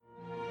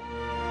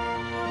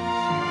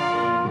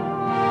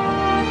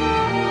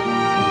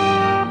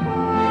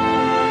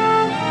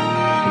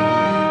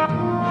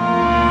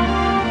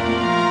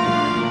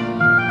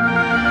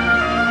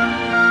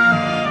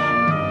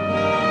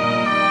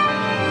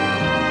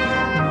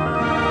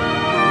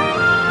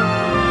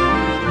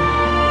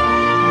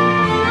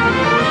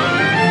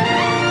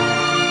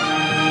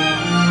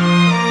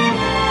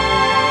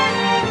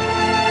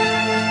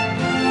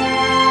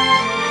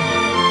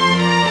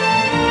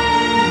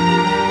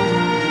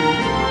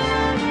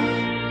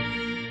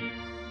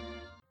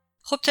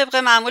خب طبق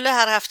معمول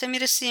هر هفته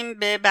میرسیم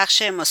به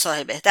بخش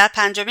مصاحبه. در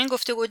پنجمین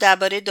گفتگو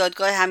درباره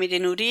دادگاه حمید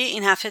نوری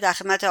این هفته در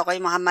خدمت آقای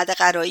محمد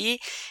قرایی،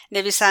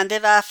 نویسنده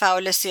و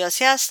فعال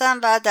سیاسی هستم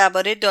و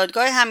درباره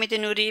دادگاه حمید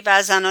نوری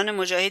و زنان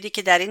مجاهدی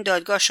که در این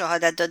دادگاه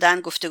شهادت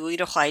دادن گفتگویی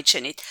رو خواهید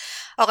شنید.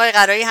 آقای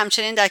قرایی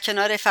همچنین در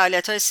کنار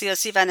فعالیت‌های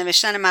سیاسی و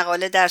نوشتن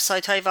مقاله در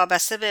سایت‌های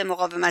وابسته به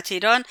مقاومت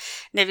ایران،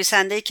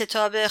 نویسنده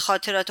کتاب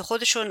خاطرات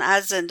خودشون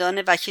از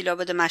زندان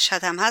وکیل‌آباد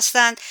مشهد هم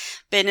هستند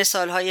بین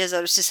سال‌های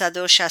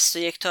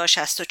 1361 تا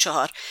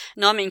 64.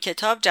 نام این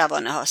کتاب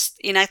جوانه هاست.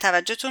 اینک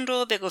توجهتون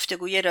رو به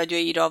گفتگوی رادیو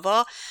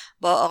ایراوا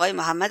با آقای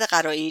محمد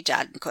قرایی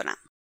جلب می‌کنم.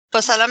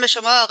 با سلام به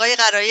شما آقای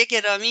قرایی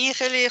گرامی،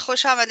 خیلی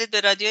خوش آمدید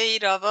به رادیو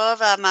ایراوا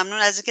و ممنون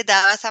از اینکه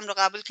دعوتم رو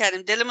قبول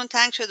کردیم. دلمون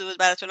تنگ شده بود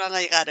براتون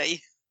آقای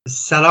قرایی.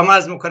 سلام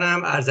عرض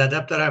میکنم، عرض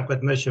ادب دارم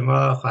خدمت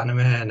شما خانم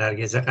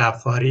نرگس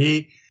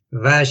غفاری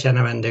و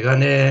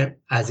شنوندگان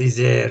عزیز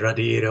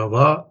رادیو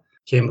ایراوا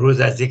که امروز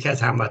از یکی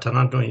از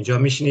هموطنان رو اینجا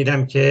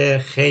میشنیدم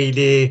که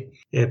خیلی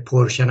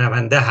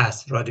پرشنونده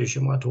هست رادیو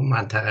شما تو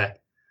منطقه.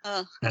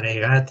 در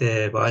حقیقت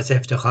باعث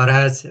افتخار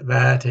است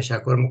و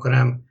تشکر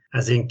میکنم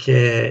از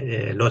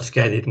اینکه لطف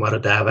کردید ما رو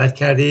دعوت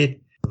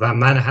کردید و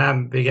من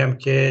هم بگم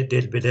که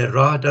دل به دل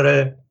راه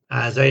داره.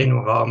 اعضای این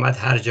مقاومت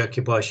هر جا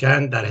که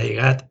باشن در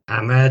حقیقت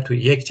همه تو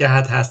یک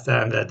جهت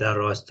هستن و در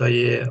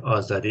راستای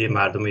آزادی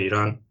مردم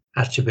ایران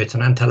هرچی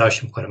بتونن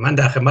تلاش میکنن. من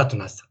در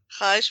خدمتتون هستم.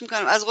 خواهش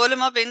میکنم از قول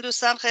ما به این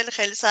دوستان خیلی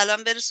خیلی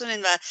سلام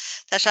برسونین و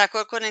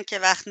تشکر کنین که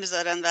وقت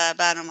میذارن و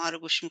برنامه ها رو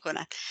گوش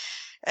میکنن.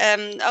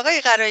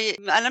 آقای قرایی،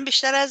 الان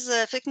بیشتر از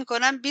فکر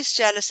میکنم 20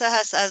 جلسه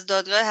هست از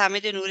دادگاه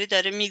حمید نوری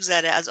داره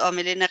میگذره، از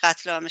عاملین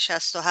قتل عام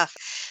 67.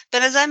 به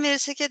نظر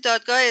میرسه که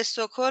دادگاه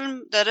استکهلم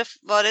داره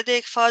وارد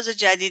یک فاز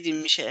جدیدی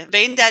میشه. به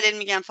این دلیل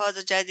میگم فاز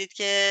جدید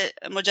که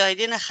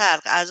مجاهدین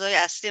خلق، اعضای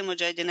اصلی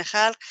مجاهدین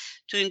خلق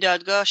تو این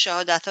دادگاه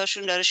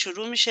شهادتاشون داره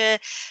شروع میشه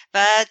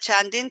و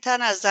چندین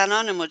تن از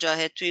زنان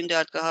مجاهد تو این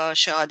دادگاه ها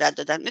شهادت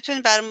دادن.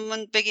 میتونید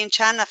برامون بگین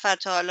چند نفر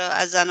تا حالا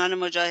از زنان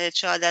مجاهد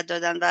شهادت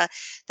دادن و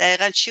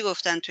دقیقاً چی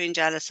گفتن تو این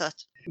جلسات؟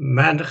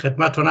 من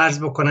خدمتتون عرض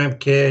بکنم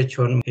که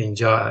چون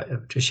اینجا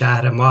تو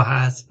شهر ما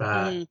هست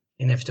و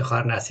این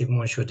افتخار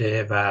نصیبمون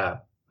شده و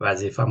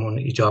وظیفمون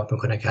ایجاب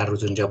میکنه که هر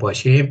روز اونجا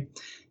باشیم،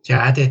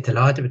 جهت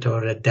اطلاعات به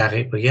طور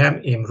دقیق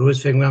بگم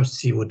امروز فکر میکنم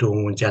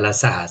 32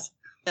 جلسه هست.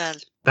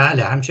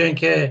 بله همچنین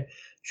که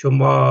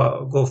شما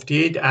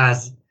گفتید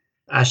از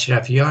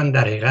اشرفیان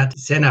در حقیقت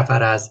 3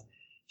 نفر از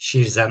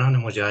شیرزنان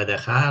مجاهد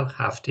خلق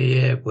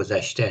هفته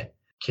گذشته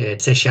که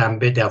سه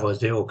شنبه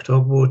 12 اکتبر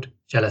بود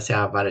جلسه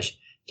اولش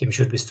که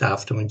میشد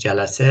 27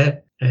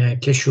 جلسه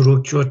که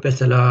شروع شد به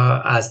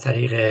اصطلاح از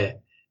طریق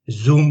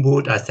زوم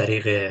بود، از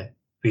طریق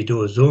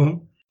ویدیو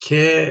زوم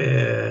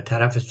که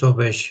طرف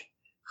صبحش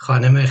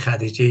خانم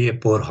خدیجه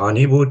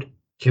برهانی بود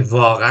که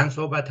واقعا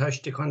صحبت‌هاش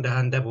تکان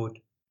دهنده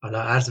بود.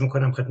 حالا عرض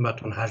میکنم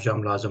خدمتتون هر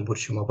جام لازم بود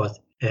شما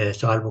باز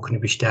سوال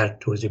بکنید بیشتر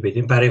توضیح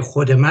بدیم. برای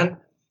خود من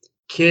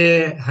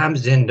که هم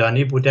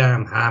زندانی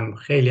بودم هم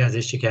خیلی از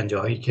شکنجه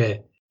هایی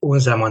که اون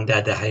زمان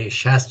در دهه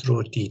 60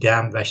 رو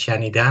دیدم و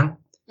شنیدم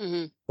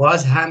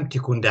باز هم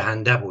تکون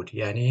دهنده بود.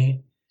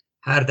 یعنی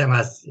هر دم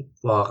از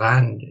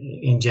واقعا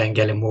این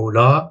جنگل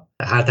مولا،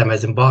 هر دم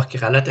از این باغ که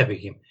غلطه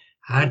بگیم،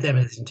 هر دم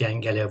از این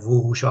جنگل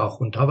وحوش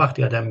آخوندها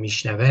وقتی آدم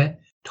میشنوه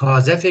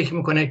تازه فکر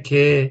میکنه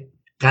که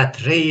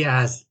قطره ای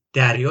از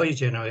دریای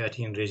جنایات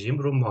این رژیم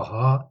رو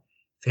ماها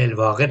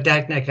فی‌الواقع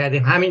درک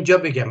نکردیم. همینجا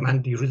بگم من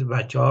دیروز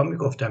بچه‌ها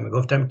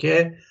میگفتم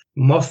که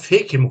ما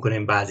فکر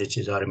میکنیم بعضی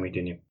چیزها رو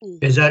میدونیم.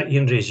 بذار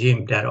این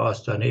رژیم در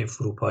آستانه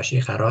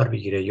فروپاشی قرار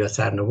بگیره یا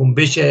سرنگون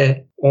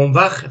بشه، اون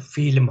وقت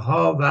فیلم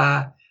ها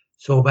و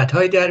صحبت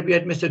های در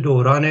بیاد مثل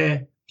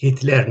دوران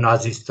هیتلر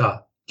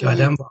نازیستا که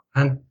آدم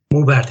واقعا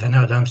مو بر تن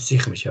آدم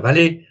سیخ میشه.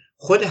 ولی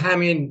خود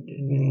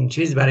همین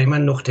چیز برای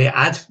من نقطه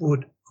عطف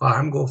بود.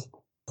 خواهم گفت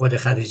خود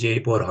خدیجه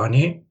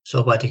برهانی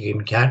صحبتی که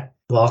میکرد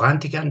واقعا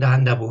تکان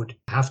دهنده بود.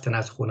 7 تن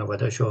از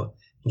خانواده‌شو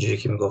اینجوری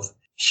که میگفت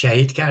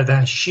شهید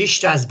کردن، 6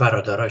 تا از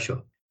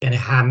برادراشو، یعنی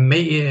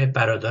همه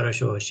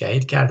برادراشو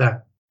شهید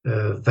کردن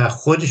و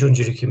خودش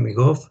اونجوری که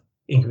میگفت،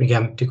 این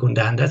میگم تکون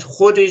دهنده،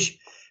 خودش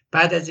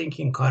بعد از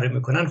اینکه این کارو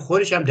میکنن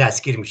خودش هم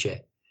دستگیر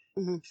میشه.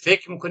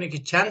 فکر میکنه که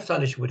چند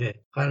سالش بوده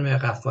خانم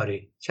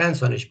غفاری، چند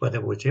سالش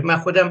بوده. من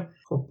خودم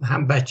خب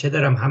هم بچه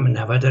دارم هم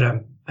نوه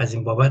دارم، از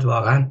این بابت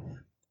واقعا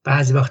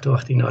بعضی وقتی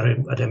اینا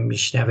رو آدم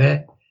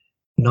میشنوه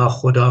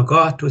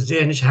ناخودآگاه تو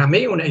ذهنش همه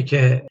اونایی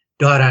که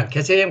دارن،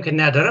 کسی هم که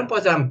ندارن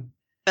بازم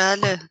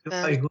بله.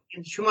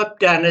 شما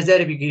در نظر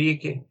بگیری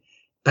که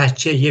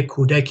بچه یک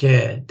کودک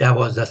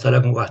 12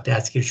 ساله اون وقت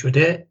دستگیر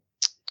شده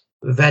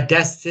و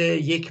دست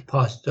یک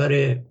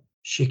پاسدار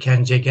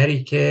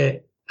شکنجهگری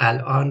که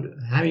الان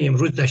همین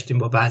امروز داشتیم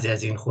با بعضی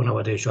از این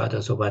خانواده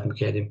شهدا صحبت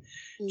میکردیم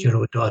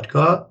جلو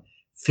دادگاه،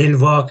 فی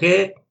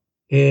الواقع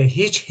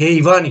هیچ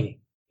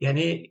حیوانی،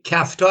 یعنی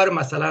کفتار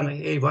مثلا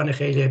حیوان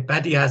خیلی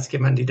بدی هست که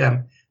من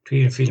دیدم توی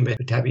این فیلم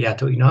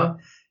طبیعت و اینا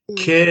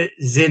که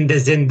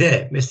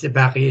زنده مثل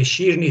بقیه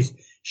شیر نیست.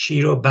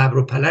 شیر و ببر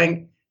و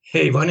پلنگ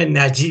حیوان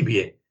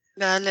نجیبیه.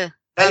 بله.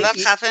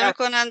 اول خفه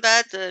میکنن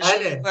بعد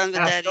شروع میکنن به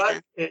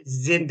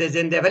دریدن.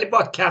 زنده ولی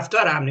با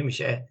کفتار هم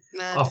نمیشه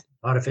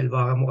عارف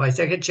الواقع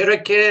مقایسه که، چرا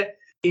که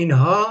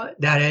اینها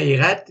در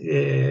حقیقت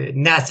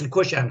نسل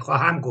کشن.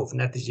 خواهم گفت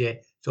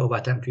نتیجه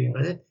صحبتم توی این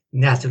قضیه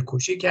نسل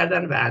کشی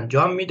کردن و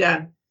انجام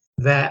میدن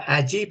و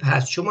عجیب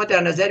هست. شما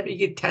در نظر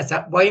بگیرید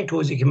با این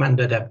توضیحی که من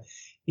دادم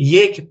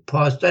یک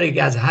پاسداری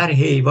که از هر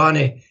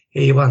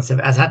حیوان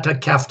سفید، از حتی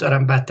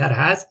کفتارم بدتر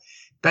هست،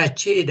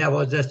 بچه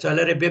 12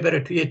 ساله رو ببره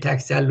توی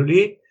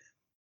تکسلولی.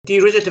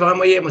 دیروز اتفاقا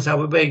ما یه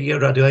مصاحبه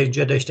رادیو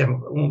اینجا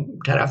داشتم، اون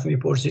طرف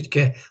میپرسید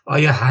که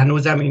آیا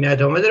هنوزم این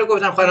ادامه داره.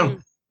 گفتم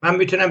خانم من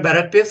میتونم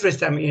برات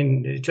بفرستم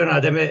این، چون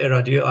آدم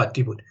رادیو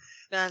عادی بود.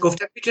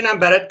 گفتم میتونم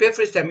برات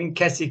بفرستم این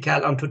کسی که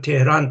الان تو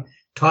تهران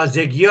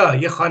تازگی‌ها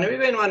یه خانمی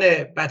به عنوان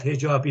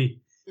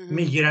بدحجابی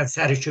میگیرن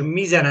سرشو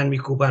میزنن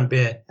میکوبن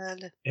به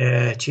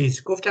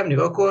چیز. گفتم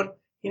نگاه کن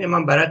اینو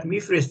من برات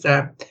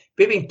میفرستم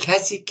ببین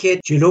کسی که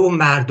جلو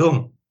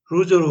مردم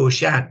روز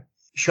روشن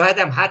شاید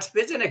هم حدس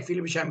بزنه که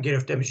فیلمش هم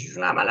گرفته میشه،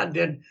 چون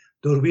عملا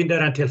دوربین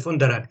دارن تلفن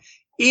دارن،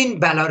 این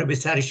بلا رو به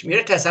سرش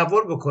میاره.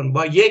 تصور بکن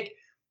با یک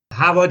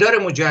هوادار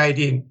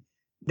مجاهدین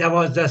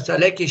 12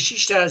 ساله که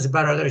 6 تا از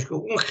برادرش که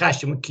اون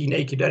خشم و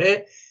کینه‌ای که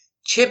داره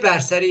چه بر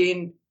سر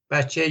این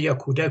بچه یا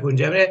کودک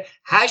اونجا میره.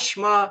 8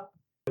 ماه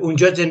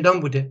اونجا زندان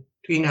بوده.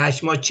 تو این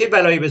 8 ماه چه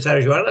بلایی به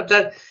سرش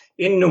آورد.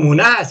 این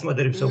نمونه هست ما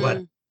داریم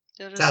صحبت.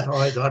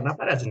 صدها هزار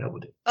نفر از اینا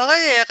بوده.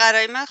 آقای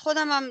قرایی من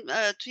خودم هم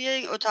توی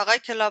این اتاقای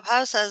کلاب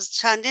هاوس از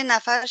چندین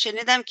نفر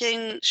شنیدم که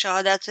این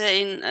شهادت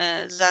این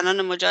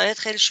زنان مجاهد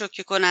خیلی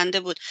شوکه کننده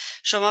بود.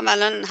 شما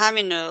الان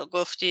همین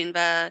گفتین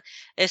و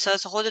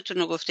احساس خودتون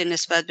رو گفتین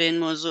نسبت به این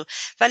موضوع،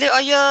 ولی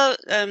آیا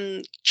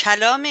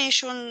کلام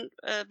ایشون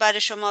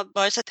برای شما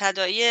باعث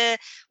تداعی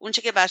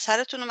اونچه که بر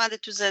سرتون اومده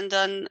تو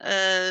زندان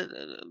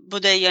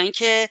بوده، یا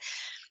اینکه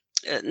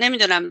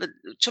نمیدونم،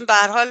 چون به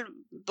هر حال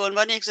به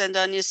عنوان یک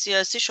زندانی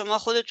سیاسی شما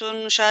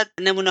خودتون شاید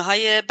نمونه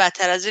های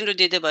بدتر از این رو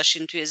دیده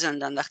باشین توی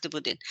زندان وقتی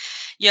بودین،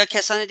 یا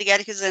کسان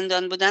دیگری که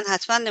زندان بودن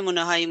حتما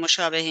نمونه های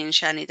مشابه این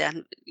شنیدن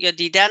یا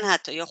دیدن،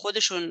 حتی یا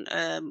خودشون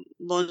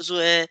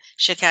موضوع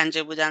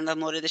شکنجه بودن و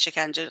مورد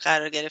شکنجه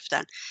قرار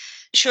گرفتن.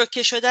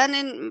 شوکه شدن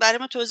این برای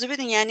ما توضیح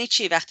بدین یعنی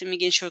چی وقتی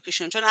میگین شوکه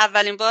شدن؟ چون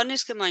اولین بار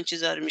نیست که ما این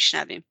چیزا رو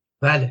میشنویم.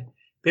 بله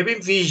ببین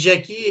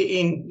ویژگی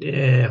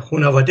این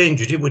خانواده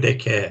اینجوری بوده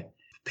که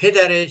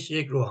پدرش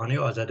یک روحانی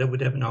آزاده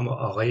بوده به نام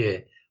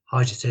آقای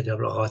حاج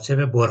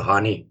قاسم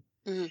برهانی.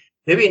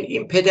 ببین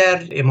این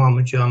پدر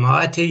امام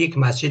جماعت یک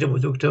مسجد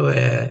بزرگ تو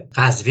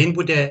قزوین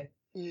بوده.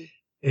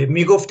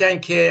 میگفتن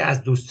که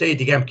از دوستای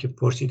دیگه هم که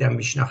پرسیدم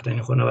میشناختن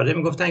این خانواده،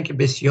 میگفتن که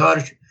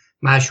بسیار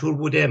مشهور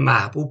بوده،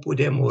 محبوب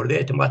بوده، مورد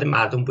اعتماد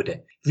مردم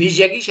بوده.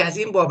 ویژگیش از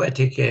این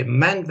بابته که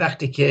من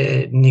وقتی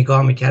که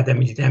نگاه میکردم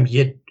میدیدم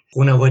یه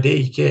خانواده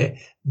ای که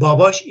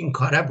باباش این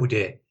کاره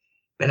بوده،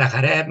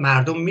 بالاخره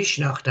مردم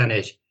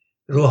میشناختنش،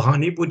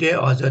 روحانی بوده،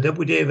 آزاده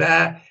بوده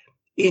و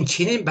این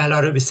چنین بلا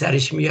رو به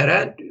سرش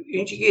میارن.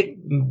 اینجوری که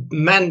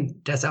من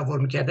تصور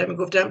میکردم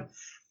میگفتم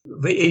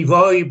و ای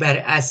وای بر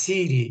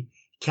اسیری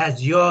که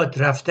از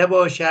یاد رفته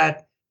باشد،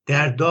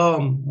 در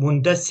دام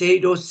مونده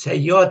صید و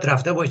صیاد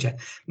رفته باشد.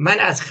 من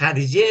از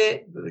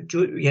خدیجه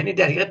یعنی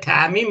در حقیقت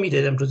تعمیم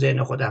میدادم تو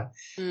ذهن خودم.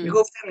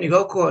 میگفتم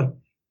نگاه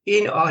کن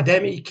این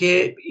آدمی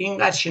که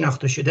اینقدر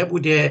شناخته شده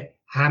بوده،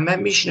 همه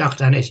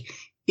میشناختنش،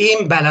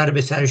 این بلا رو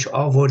به سرش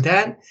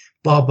آوردن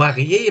با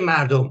بقیه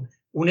مردم،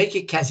 اونه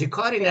که کسی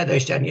کاری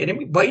نداشتن. یعنی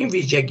با این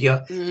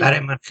ویژگی‌ها برای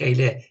من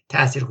خیلی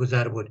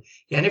تاثیرگذار بود.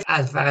 یعنی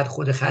از فقط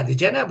خود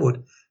خدیجه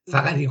نبود،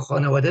 فقط این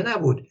خانواده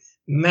نبود.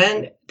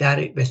 من در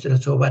به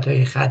اصطلاح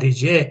صحبت‌های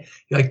خدیجه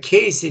یا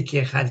کیسی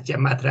که خدیجه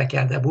مطرح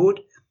کرده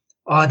بود،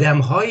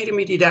 آدم‌هایی رو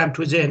می‌دیدم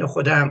تو ذهن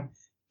خودم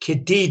که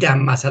دیدم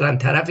مثلا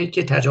طرفی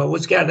که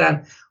تجاوز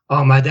کردن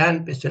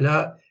آمدن، به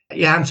اصطلاح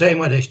یه همسایه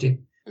ما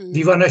داشتیم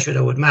دیوانه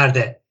شده بود،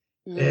 مرده،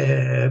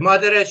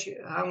 مادرش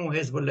همون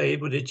حزب اللهی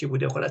بوده چی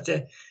بوده،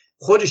 خلاصه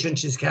خودشون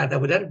چیز کرده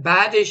بودن،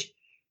 بعدش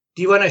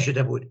دیوانه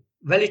شده بود.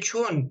 ولی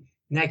چون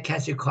نه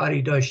کسی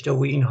کاری داشته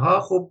و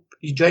اینها، خب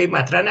جایی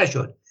مطرح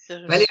نشد.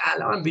 ولی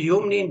الان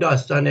بیومن این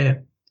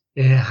داستان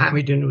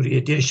حمید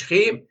نوری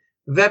دشخیم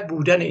و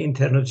بودن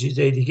اینترنت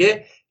چیزای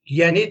دیگه،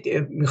 یعنی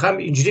میخوام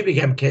اینجوری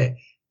بگم که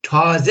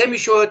تازه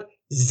میشد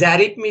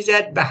ضریب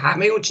میزد به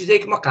همه اون چیزایی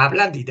که ما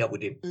قبلا دیده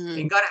بودیم.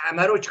 انگار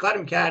همه رو چیکار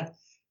میکرد؟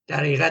 در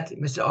حقیقت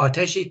مثل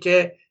آتشی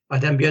که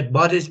آدم بیاد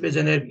بادش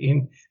بزنه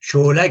این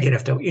شعله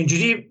گرفته.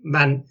 اینجوری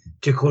من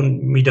تکون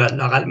میداد،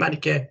 لااقل من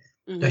که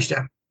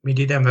داشتم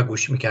میدیدم و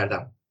گوش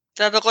میکردم.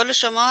 و به قول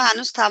شما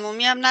هنوز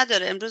تمومی هم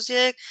نداره. امروز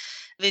یک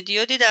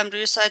ویدیو دیدم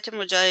روی سایت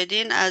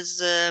مجاهدین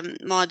از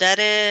مادر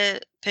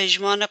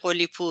پژمان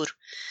قلی‌پور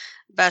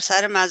بر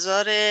سر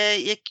مزار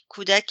یک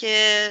کودک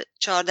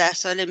 14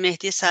 ساله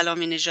مهدی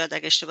سلامی نژاد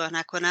اگه اشتباه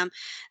نکنم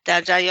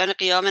در جریان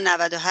قیام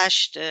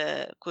 98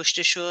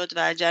 کشته شد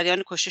و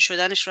جریان کشته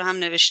شدنش رو هم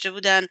نوشته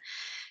بودن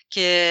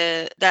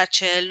که در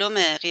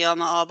 40م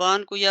قیام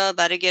آبان گویا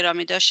برای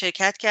گرامیداشت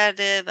شرکت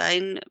کرده و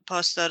این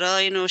پاسدارا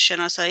اینو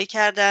شناسایی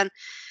کردن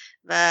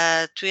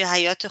و توی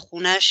حیاط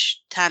خونش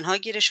تنها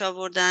گیرش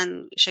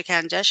آوردن،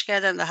 شکنجهش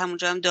کردن و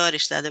همونجا هم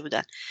دارش زده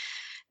بودن.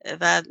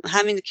 و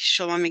همین که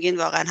شما میگین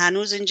واقعا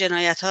هنوز این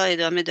جنایت ها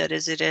ادامه داره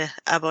زیر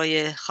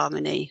عبای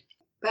خامنه ای.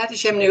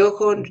 بعدش هم نگاه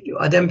کن،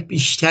 آدم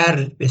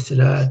بیشتر به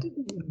اصطلاح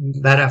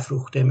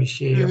برافروخته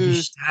میشه یا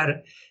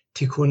بیشتر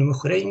تکون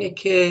میخوره اینه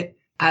که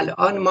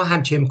الان ما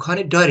همچه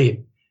امکانی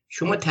داریم.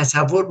 شما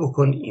تصور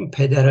بکن این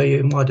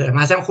پدرای مادر،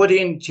 مثلا خود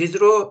این چیز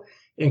رو،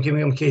 این که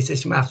میگم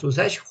کیسش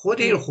مخصوصش،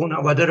 خود این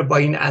خانواده رو با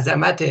این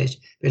عظمتش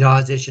به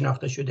لحاظ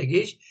شناخته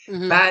شدگیش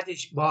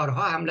بعدش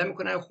بارها حمله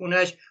میکنن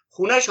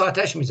خونش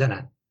آتش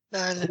میزنن.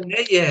 بله.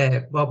 خونه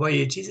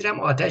بابای چیزی هم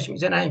آتش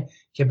میزنن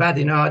که بعد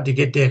اینا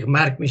دیگه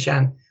دغمرگ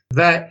میشن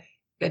و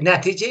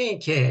نتیجه این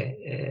که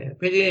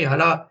میدونی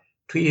حالا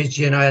توی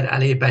جنایت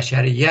علیه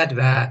بشریت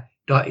و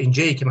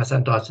اینجایی که مثلا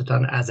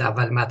داستان از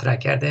اول مطرح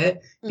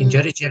کرده،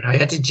 اینجا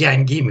جنایت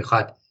جنگی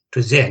میخواد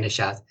تو ذهنش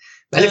هست،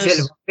 ولی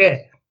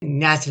فیلمه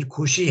نسل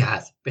کشی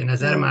هست. به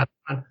نظر من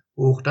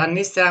حقوقدان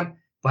نیستم،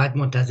 باید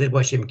منتظر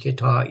باشیم که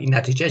تا این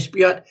نتیجهش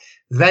بیاد،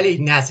 ولی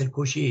نسل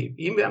کشی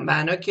این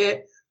معنا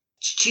که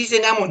چیزی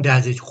نمونده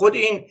ازش. خود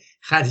این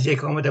خدیجه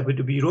که آمده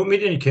بود بیرون،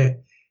 میدونی که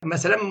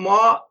مثلا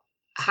ما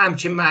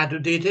همچین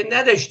محدودیتی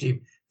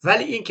نداشتیم،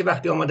 ولی این که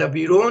وقتی آمده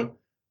بیرون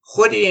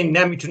خود این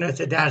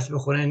نمیتونست درس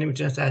بخونه،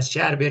 نمیتونست از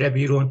شهر بره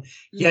بیرون،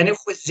 یعنی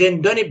خود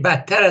زندانی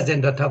بدتر از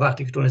زندان تا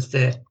وقتی که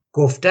تونسته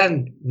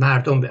گفتن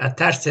مردم از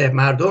ترس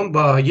مردم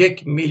با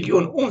 1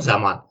 میلیون اون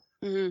زمان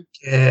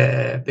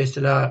به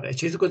اصطلاح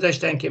چیز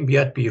گذاشتن که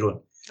بیاد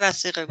بیرون،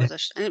 وثیقه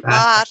گذاشتن. ما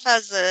حرف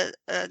از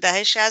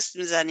دهه 60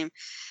 میزنیم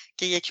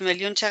که 1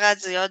 میلیون چقدر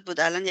زیاد بود،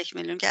 الان 1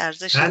 میلیون که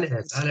ارزش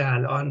نیست.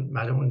 الان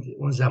معلوم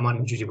اون زمان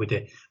اینجوری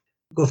بوده.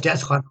 گفته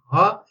از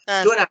خانم‌ها 2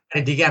 نفر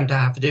دیگه هم تا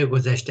هفته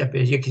گذشته، به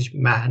یکیش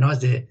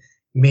مهناز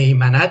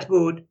میمنت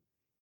بود،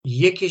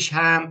 یکیش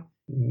هم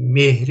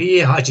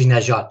مهری حاجی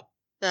نژاد.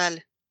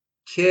 بله.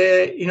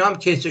 که اینا هم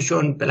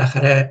کیسشون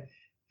بالاخره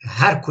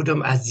هر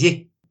کدوم از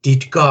یک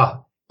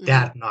دیدگاه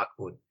دردناک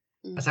بود.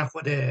 مثلا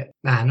خود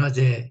مهناز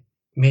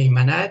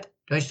میمنت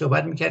داشت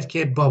صحبت میکرد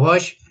که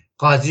باباش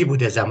قاضی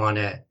بوده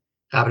زمان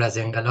قبل از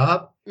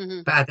انقلاب،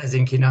 بعد از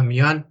اینکه اینا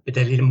میان به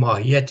دلیل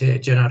ماهیت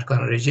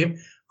جنایتکاران رژیم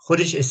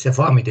خودش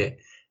استعفا میده،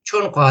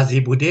 چون قاضی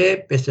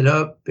بوده به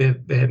اصطلاح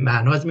به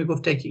مهناز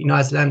میگفته که اینا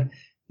اصلا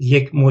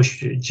یک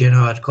مش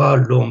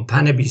جنایتکار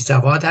لومپن بی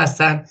سواد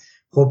هستن.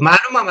 خب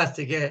معلوم هم هست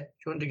دیگه،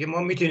 چون دیگه ما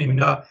میتونیم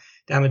اینا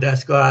دم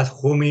دستگاه از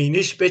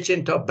خمینیش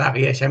بچین تا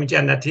بقیه‌اش همین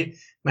جنتی.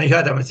 من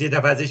یادم از یه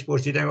دفعه ازش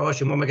پرسیدم آقا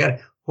شما مگر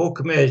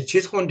حکم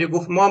چیز خوندی؟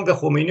 گفت ما هم به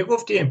خمینی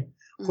گفتیم.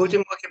 گفتیم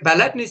ما که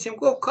بلد نیستیم.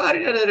 گفت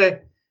کاری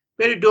نداره،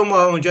 برید 2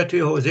 ماه اونجا توی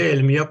حوزه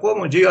علمیه قم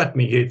اونجا یاد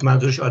میگیرید.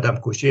 منظورش آدم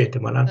کشی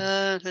احتمالاً،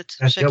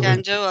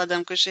 شکنجه و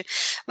آدم کشی.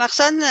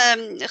 مخصوصا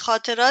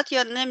خاطرات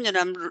یا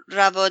نمیدونم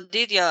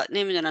روادید یا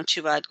نمیدونم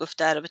چی باید گفت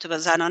در رابطه با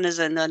زنان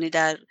زندانی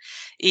در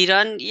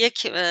ایران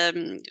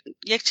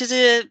یک چیز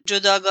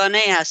جداگانه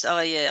ای هست.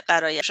 آقای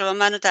قرایی شما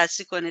منو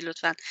تصحیح کنید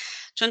لطفاً،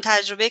 چون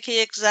تجربه که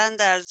یک زن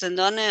در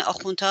زندان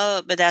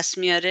آخوندها به دست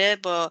میاره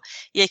با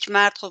یک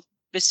مرد خب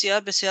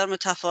بسیار بسیار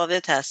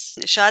متفاوت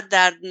است، شاید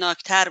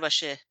دردناکتر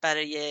باشه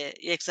برای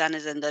یک زن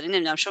زندانی.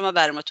 نمیدونم شما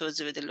برای ما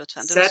توضیح بدید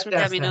لطفاً. درست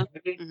میگم اینو؟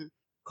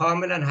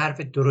 کاملا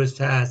حرف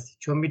درست است،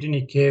 چون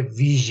میدونید که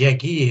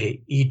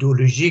ویژگی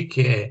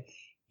ایدئولوژیک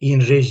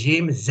این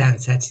رژیم زن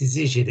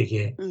ستیزیشه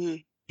دیگه.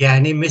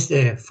 یعنی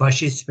مثل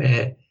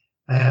فاشیسم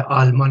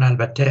آلمان،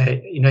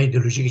 البته اینا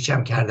ایدئولوژیکش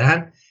هم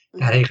کردن،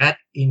 در حقیقت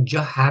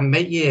اینجا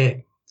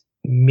همه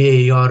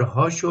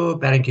معیارهاشو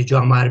برای اینکه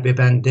جامعه رو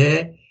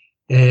ببنده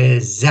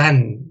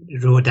زن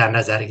رو در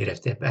نظر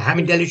گرفته. به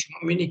همین دلیل شما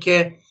می‌بینی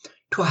که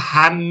تو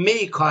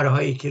همه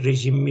کارهایی که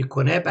رژیم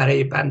میکنه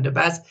برای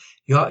بندوبست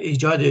یا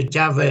ایجاد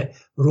جو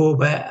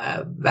رعب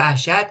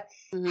وحشت،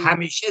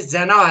 همیشه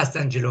زنا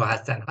هستن جلو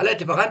هستن. حالا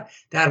اتفاقا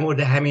در مورد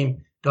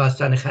همین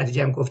داستان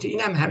خدیجه هم گفتی،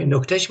 این هم همین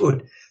نکتهش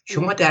بود.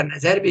 شما در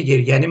نظر بگیر،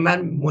 یعنی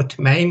من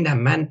مطمئنم،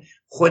 من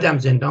خودم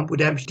زندان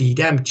بودم،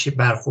 دیدم چه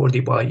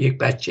برخوردی با یک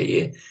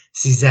بچه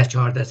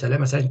 13-14 ساله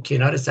مثلا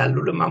کنار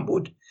سلول من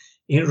بود.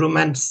 این رو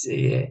من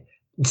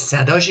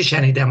صداش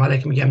شنیدم، حالا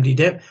که میگم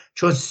دیدم،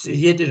 چون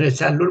یه دونه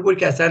سلول بود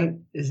که اصلا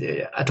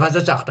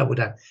تازه ساخته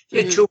بودن،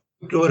 یه چوب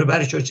دور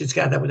برش چیز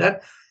کرده بودن،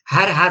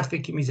 هر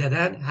حرفی که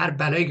میزدن، هر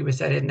بلایی که به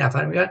سر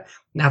نفر میاد،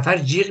 نفر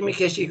جیغ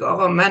میکشید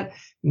آقا من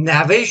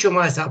نوه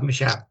شما حساب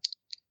میشم.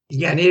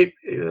 یعنی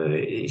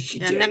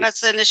نقدر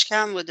سنش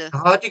کم بوده.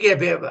 ها دیگه.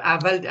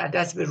 اول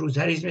دست به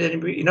روسری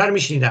میدادیم، اینا رو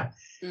میشنیدم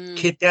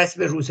که دست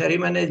به روسری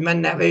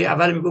من نوه،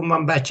 اول میگفت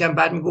من بچم،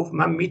 بعد میگفت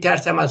من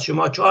میترسم از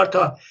شما. 4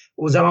 تا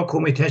او زمان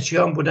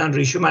کمیته‌چیان بودن،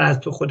 ریشو من از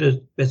تو خود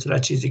به اصطلاح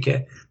چیزی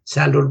که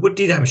سلول بود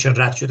دیدمشون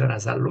رد شدن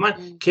از سلول،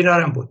 من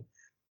کنارم بود.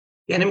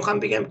 یعنی میخوام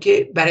بگم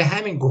که برای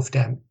همین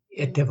گفتم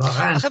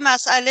اتفاقا آخه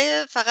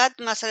مسئله فقط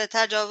مسئله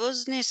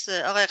تجاوز نیست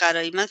آقای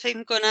قرایی. من فکر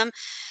میکنم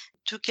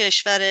تو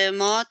کشور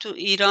ما، تو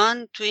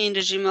ایران، تو این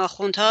رژیم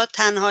آخوندها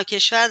تنها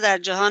کشور در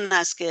جهان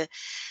است که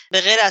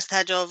به غیر از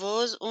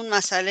تجاوز اون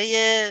مسئله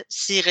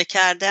صیغه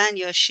کردن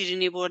یا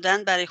شیرینی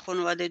بردن برای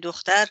خانواده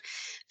دختر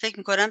فکر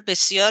میکنم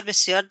بسیار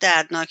بسیار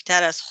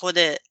دردناکتر از خود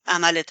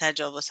عمل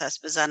تجاوز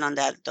هست به زنان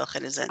در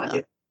داخل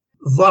زندان.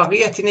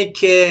 واقعیت اینه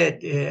که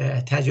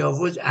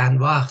تجاوز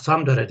انواع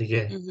اقسام داره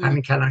دیگه.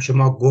 همین کلام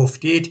شما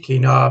گفتید که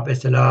اینا به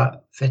اصطلاح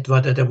فتوا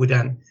داده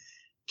بودن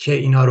که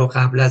اینا رو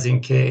قبل از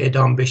اینکه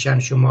اعدام بشن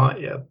شما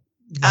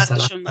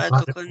مثلا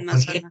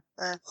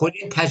خود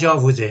این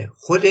تجاوزه.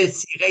 خود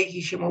صیغه‌ای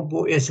که شما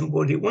اسم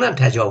بردی اونم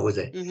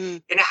تجاوزه.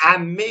 یعنی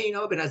همه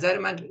اینا به نظر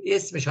من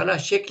اسمش حالا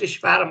شکلش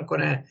فرق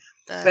میکنه،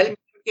 ولی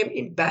میگم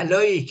این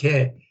بلایی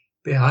که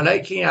به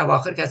حالایی که این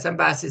اواخر که اصلا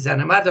بحث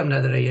زن مردم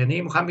نداره،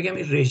 یعنی میخوام بگم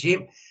این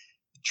رژیم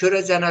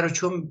چرا زنه رو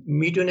چون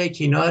میدونه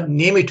که اینا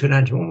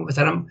نمیتونن،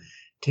 مثلا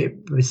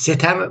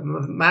ستم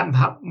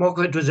ما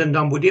که تو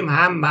زندان بودیم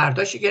هم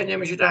مردا شکنجه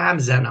میشدن هم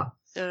زنا.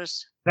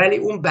 درست. ولی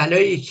اون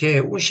بلایی که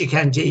اون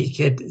شکنجه‌ای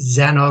که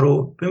زنا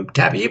رو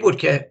طبیعی بود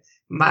که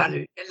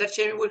علت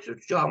چه بود تو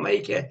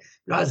جامعه‌ای که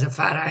لازم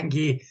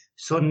فرهنگی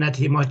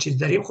سنتی ما چیز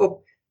داریم،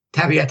 خب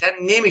طبیعتا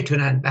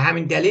نمیتونن. به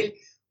همین دلیل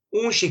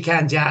اون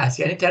شکنجه هست.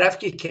 یعنی طرف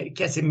که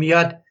کسی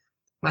میاد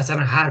مثلا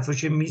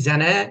حرفشو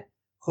میزنه،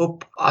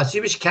 خب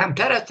آسیبش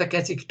کمتر است تا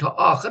کسی که تا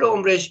آخر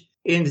عمرش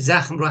این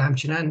زخم رو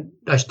همچنان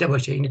داشته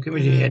باشه. اینو که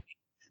میدونی یعنی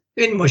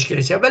این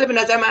مشکلشه. ولی به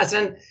نظر من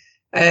اصلا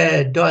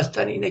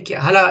داستان اینه که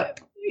حالا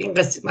این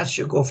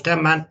قسمتشو گفتم.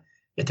 من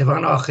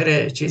اتفاقا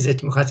آخر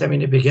چیزت میخواستم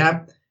اینو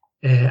بگم،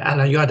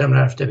 الان یادم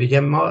رفته بگم.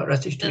 ما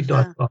راستش توی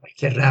دادگاهی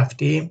که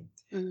رفتیم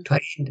تا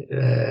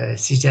این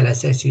 30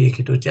 جلسه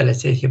 31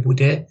 جلسه که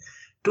بوده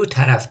 2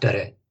 طرف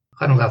داره.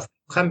 خانم غفور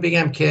میخوام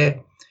بگم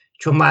که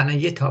چون من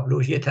یه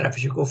تابلو یه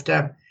طرفش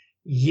گفتم،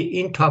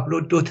 این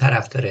تابلو 2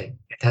 طرف داره.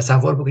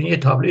 تصور بکنید یه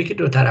تابلویی که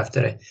 2 طرف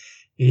داره،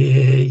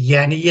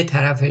 یعنی یه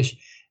طرفش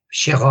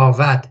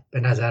شقاوت، به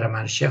نظر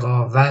من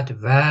شقاوت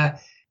و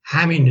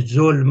همین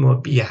ظلم و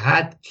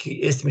بی‌حد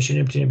که اسمش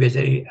نمیتونی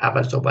بذاری،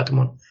 اول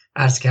صحبتمون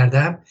عرض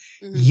کردم.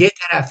 یه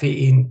طرف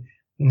این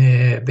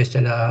به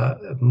اصطلاح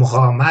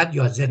مقاومت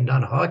یا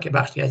زندان ها که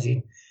بخشی از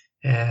این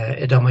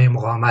ادامه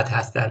مقاومت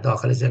هست در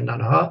داخل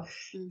زندان ها،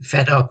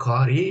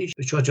 فداکاری،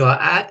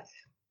 شجاعت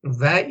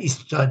و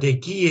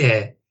ایستادگی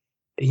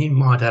این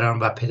مادران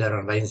و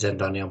پدران و این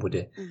زندانیان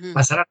بوده.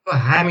 مثلا تو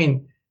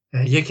همین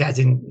یکی از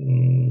این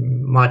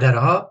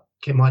مادرها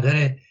که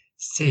مادر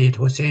سید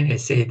حسین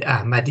سید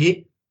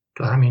احمدی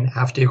تو همین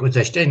هفته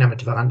گذشته، اینم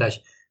اتفاقا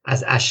داشت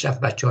از اشرف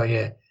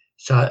بچهای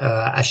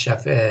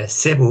اشرف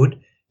 3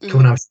 بود که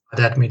اونم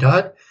شهادت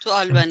میداد تو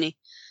آلبانی.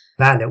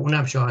 بله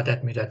اونم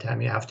شهادت میداد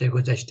همین هفته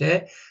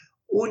گذشته.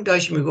 اون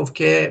داشت میگفت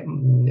که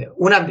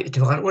اونم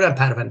اتفاقا اونم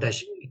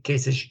پروندهش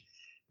کیسش،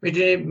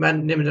 میدونی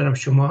من نمیدونم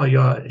شما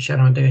یا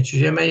شنوندگان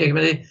چجوریه، من یک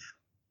مدی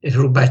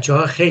رو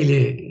بچه‌ها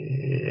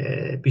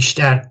خیلی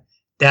بیشتر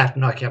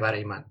دردناکه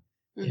برای من.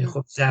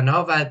 خب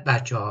زنا و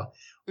بچه‌ها.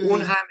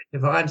 اون هم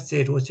اتفاقا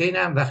سید حسین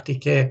هم وقتی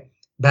که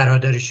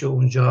برادرش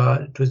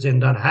اونجا تو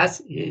زندان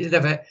هست یه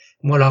دفعه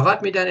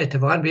ملاقات میدن،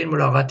 اتفاقا به این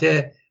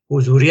ملاقات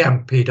حضوری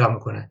هم پیدا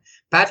میکنن.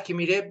 بعد که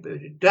میره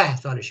 10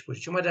 سالش بود.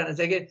 شما در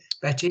نظر که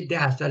بچه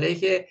 10 ساله‌ای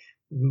که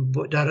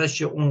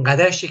داراش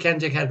اونقدر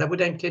شکنجه کرده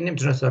بودن که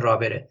نمیتونست راه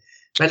بره،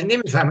 ولی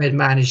نمیفهمه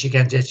معنی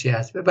شکنجه چی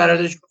هست. به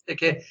برادرش گفته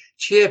که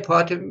چیه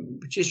پات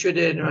چی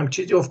شده، نمیدونم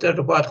چیزی افتاد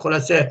رو پات،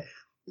 خلاصه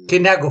که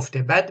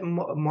نگفته. بعد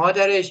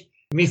مادرش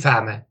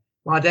میفهمه،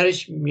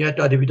 مادرش میاد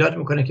داد و بیداد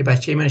میکنه که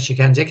بچه من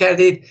شکنجه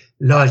کردید.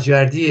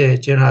 لاجوردی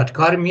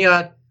جنایتکار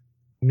میاد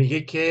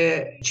میگه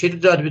که چی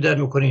داد و بیداد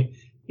میکنید،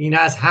 این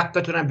از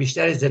حقتون هم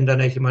بیشتر از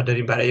زندانایی که ما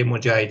داریم برای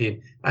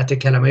مجاهدین، حتی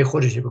کلمه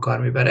خودش به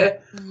کار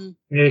میبره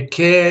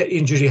که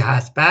اینجوری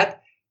هست.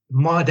 بعد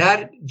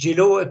مادر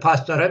جلو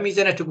پاسدارا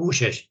میزنه تو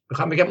گوشش.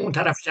 میخوام بگم اون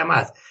طرفش هم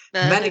هست.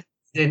 من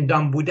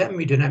زندان بودم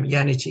میدونم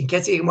یعنی چی.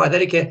 کسی که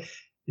مادری که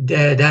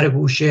در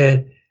گوش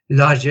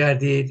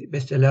لاجوردی به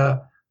اصطلاح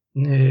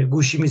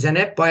گوشی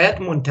میزنه باید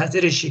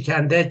منتظر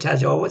شکنده،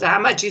 تجاوز،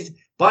 همه چیز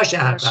باشه.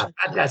 حقا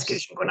بعد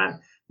دستگیرش میکنن،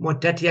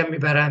 مدتی هم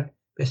میبرن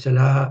به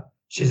اصطلاح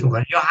چیز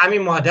میکنن. یا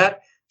همین مادر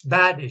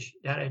بعدش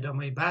در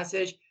ادامه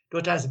بحثش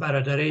 2 تا از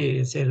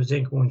برادرای سید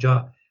حسین که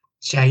اونجا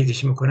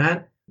شهیدش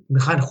میکنن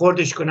میخوان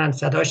خوردش کنن،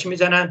 صداش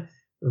میزنن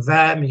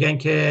و میگن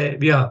که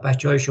بیا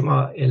بچهای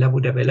شما اله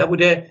بوده بله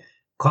بوده،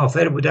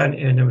 کافر بودن،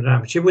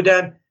 نمیدونم چی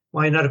بودن،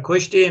 ما اینا رو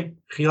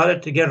کشتیم،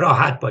 خیالت دیگه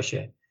راحت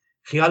باشه،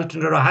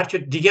 خیالتون راحت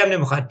شد دیگه هم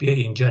نمیخواد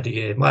بیای اینجا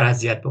دیگه ما رو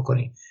اذیت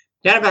بکنی.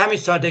 یعنی به همین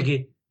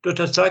سادگی 2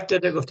 تا ساک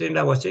داده، گفته این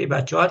واسه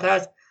بچه‌هات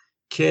هست.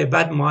 که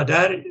بعد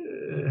مادر،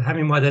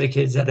 همین مادری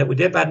که زده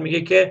بوده، بعد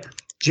میگه که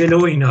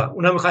جلو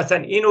اونا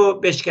میخواستن اینو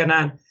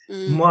بشکنن،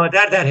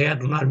 مادر در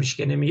حقیقت اونا رو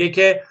میشکنه، میگه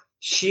که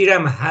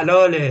شیرم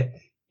حلال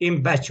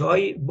این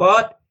بچه‌های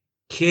باد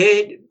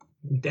که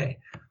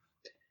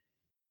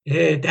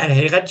در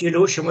حقیقت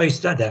جلو شما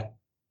ایستادن.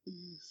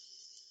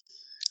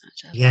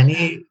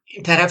 یعنی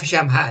این طرفش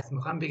هم هست.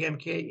 میخوام بگم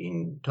که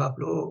این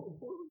تابلو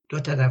 2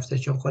 طرف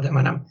داره، چون خود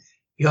منم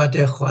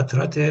یاد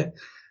خاطرات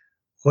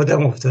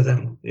خودم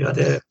افتادم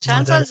یاد.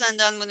 چند سال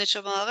زندان مونده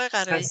شما آقای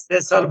قرایی؟ 3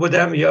 سال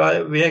بودم.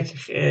 یا یک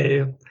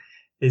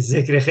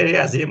ذکر خیلی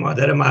از این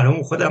مادر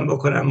مرحوم خودم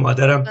بکنم.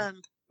 مادرم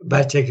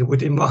بچه که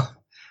بودیم ما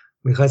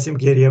میخواستیم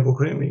گریه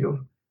بکنیم،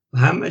 میگم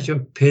همه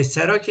چون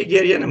پسرا که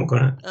گریه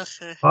نمیکنن.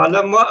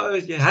 حالا ما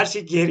هر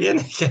چی گریه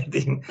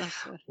نکردیم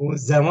اون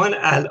زمان.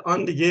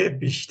 الان دیگه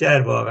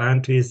بیشتر واقعا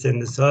توی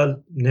سن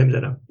سال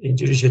نمیدونم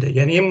اینجوری شده.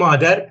 یعنی این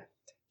مادر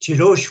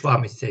جلوش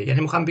وامیسته.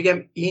 یعنی میخوام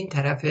بگم این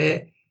طرف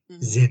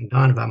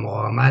زندان و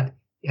مقاومت،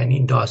 یعنی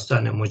این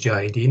داستان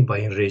مجاهدین با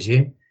این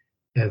رژیم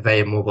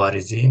و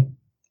مبارزین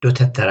دو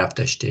تا طرف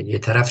داشته، یه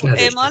طرف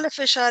نداشته. اعمال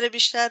فشار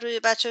بیشتر روی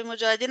بچه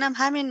مجاهدین هم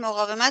همین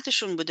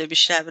مقاومتشون بوده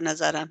بیشتر به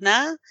نظرم،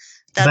 نه؟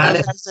 در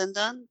داخل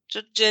زندان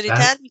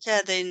جریتر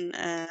میکرده این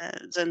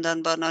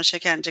زندانبانان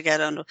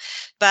شکنجهگران رو.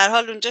 به هر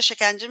حال اونجا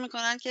شکنجه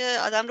میکنن که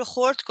آدم رو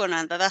خرد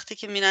کنن و وقتی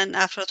که میرن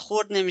افراد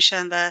خرد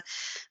نمیشن و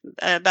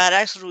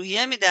برعکس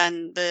روحیه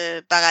میدن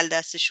به بغل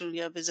دستشون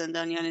یا به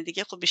زندانیان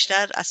دیگه، خب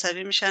بیشتر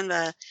عصبی میشن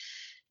و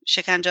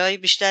شکنجه های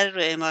بیشتر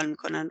رو اعمال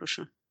میکنن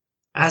روشون.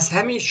 از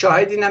همین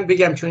شاهدینم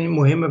بگم چون این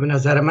مهمه به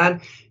نظر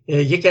من.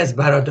 یکی از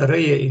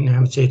برادرای این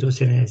هم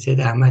سید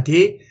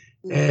احمدی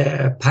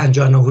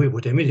 59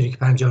 بوده. میدونی که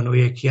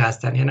 59 کی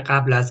هستن؟ یعنی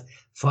قبل از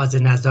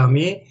فاز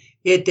نظامی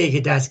یه عده‌ای که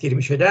دستگیر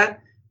میشدن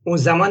اون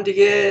زمان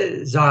دیگه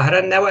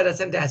ظاهرا نباید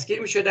اصلا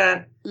دستگیر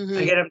میشدن.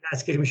 اگرم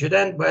دستگیر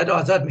میشدن باید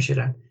آزاد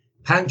میشدن.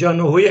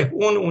 59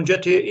 اونجا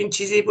توی این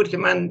چیزی بود که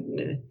من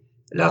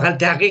لااقل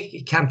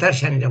دقیق کمتر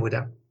شنیده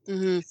بودم.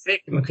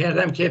 فکر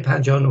میکردم که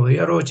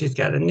 59 رو چیز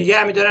کردن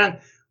نگه میدارن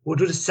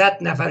حدود 100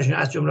 نفرشون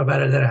از جمله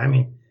برادر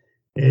همین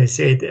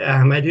سید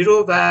احمدی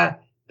رو، و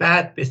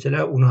بعد به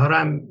اصطلاح اونها رو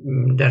هم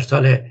در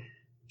سال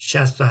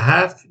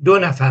 67 2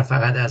 نفر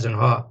فقط از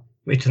اونها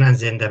میتونن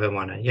زنده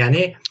بمانن.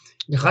 یعنی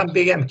میخوام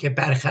بگم که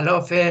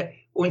برخلاف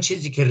اون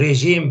چیزی که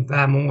رژیم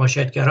و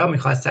مماشاتگرا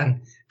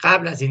میخواستن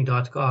قبل از این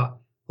دادگاه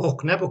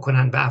حکم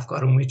بکنن به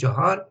افکار عمومی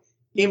جهان،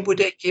 این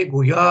بوده که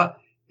گویا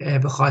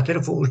به خاطر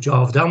فوق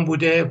جاودان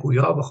بوده،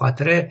 گویا به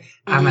خاطر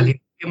عملیات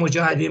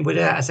مجاهدین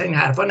بوده. اصلا این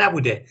حرفا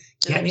نبوده.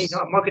 یعنی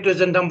ما که تو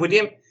زندان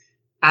بودیم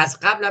از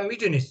قبل هم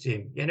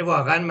میدونستیم. یعنی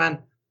واقعا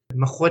من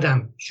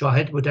خودم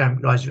شاهد بودم.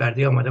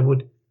 لاجوردی آمده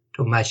بود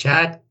تو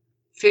مشهد،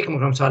 فکر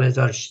میکنم سال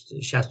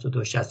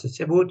 1062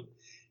 63 بود،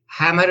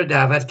 همه رو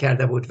دعوت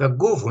کرده بود و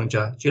گفت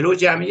اونجا جلو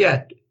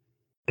جمعیت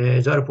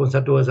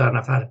 1500 2000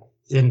 نفر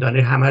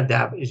زندانی همه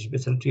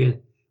مثلا توی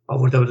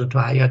آورده بود تو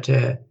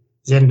حیات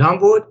زندان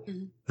بود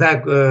و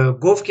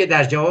گفت که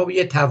در جواب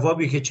یه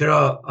توابی که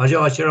چرا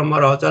ما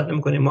رو آزاد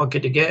نمی‌کنیم، ما که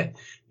دیگه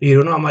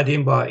بیرون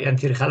آمدیم با یعنی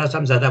تیر خلاص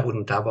هم زده بود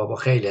اون توابا،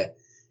 خیلی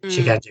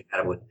شکنجه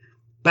کرده بود.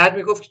 بعد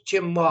میگفت چه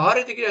ماها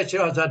رو دیگه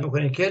چرا آزاد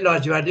می‌کنید؟ که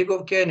لاجوردی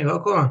گفت که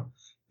نگاه کن،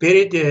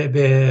 برید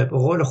به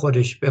قول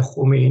خودش به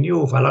خمینی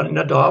و فلان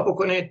اینا دعا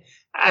بکنید،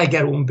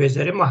 اگر اون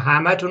بذاره ما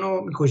همتون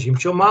رو میکشیم،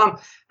 شما هم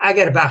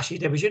اگر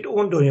بخشیده بشید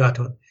اون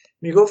دنیاتون.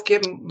 میگفت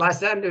که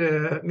مثلا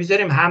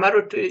میذاریم همه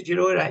رو تو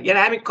جلو یعنی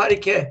همین کاری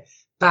که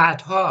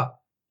بعدها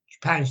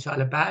 5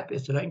 سال بعد به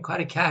اصطلاح این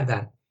کار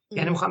کردن.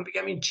 یعنی میخوام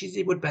بگم این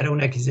چیزی بود برای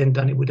اونایی که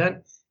زندانی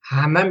بودن،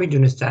 همه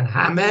میدونستن،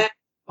 همه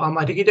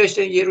آمادگی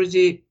داشتن یه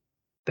روزی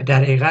به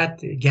در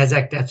حقیقت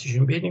گزک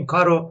دستشون بیاد این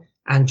کار رو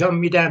انجام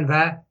میدن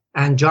و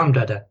انجام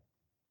دادن.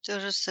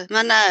 درسته.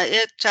 من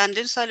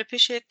چندین سال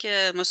پیش یک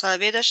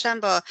مصاحبه داشتم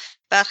با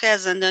برخی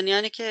از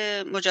زندانیانی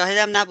که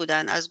مجاهدم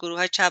نبودن، از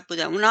گروه‌های چپ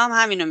بودن. اونا هم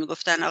همینو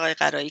میگفتن آقای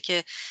قرایی،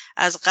 که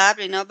از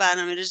قبل اینا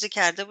برنامه‌ریزی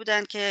کرده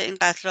بودن که این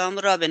قتل عام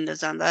را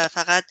بندازن و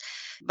فقط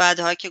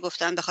بعدها که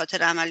گفتن به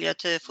خاطر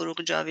عملیات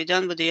فروغ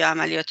جاویدان بوده یا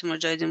عملیات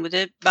مجاهدین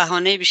بوده،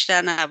 بهانه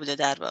بیشتر نبوده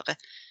در واقع.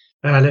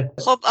 بله.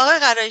 خب آقای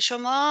قرایی،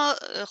 شما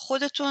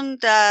خودتون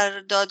در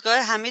دادگاه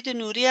حمید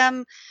نوری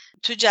هم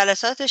تو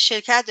جلسات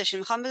شرکت داشتین.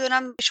 میخوام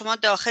بدونم شما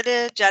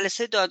داخل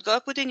جلسه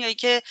دادگاه بودین یا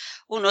که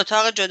اون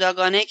اتاق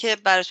جداگانه که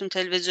براتون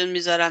تلویزیون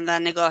میذارن و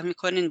نگاه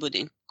میکنین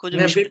بودین؟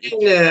 کدومش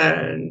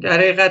بودین؟ در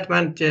حقیقت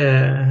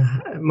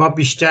ما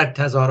بیشتر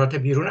تظاهرات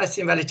بیرون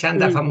هستیم ولی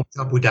چند دفعه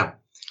اونجا بودم.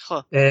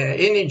 خب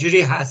این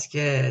اینجوری هست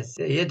که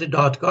یه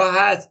دادگاه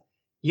هست،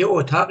 یه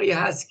اتاقی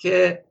هست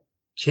که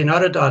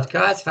کنار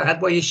دادگاه هست، فقط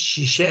با یه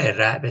شیشه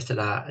به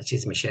اصطلاح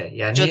چیز میشه،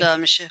 یعنی جدا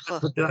میشه.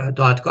 خب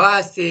دادگاه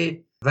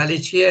هستی ولی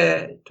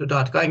چیه تو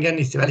دادگاه انگار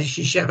نیستی ولی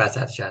شیشه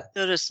وسطش هست.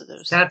 درسته.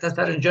 سر تا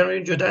سر اونجا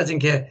جدا از این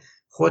که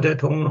خود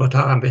تو اون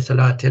اتاق هم به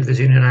اصطلاح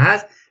تلویزیون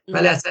هست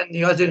ولی اصلا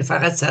نیاز نیست،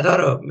 فقط صدا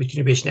رو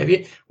میتونی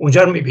بشنوی،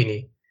 اونجا رو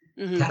میبینی،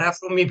 طرف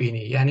رو میبینی.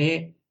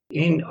 یعنی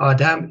این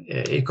آدم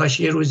ای کاش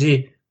یه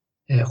روزی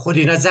خود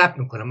اینا ضبط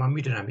میکنه، من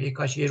میدونم ای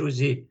کاش یه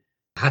روزی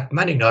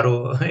حتما اینا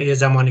رو یه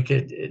زمانی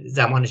که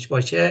زمانش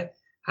باشه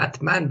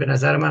حتما به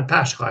نظر من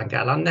پخش خواهند که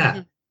الان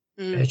نه.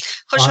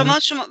 خب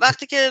شما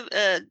وقتی که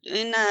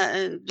این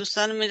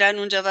دوستان میرن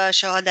اونجا و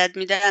شهادت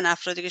میدن،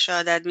 افرادی که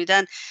شهادت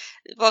میدن،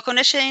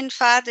 واکنش این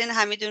فرد این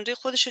حمید نوری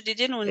خودش رو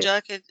دیدین اونجا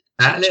که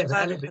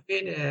بله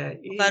ببین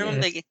برامون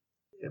بگید.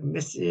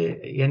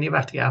 یعنی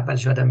وقتی که اول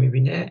شهادت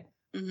میبینه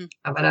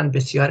اولا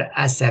بسیار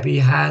عصبی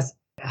هست،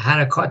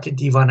 حرکات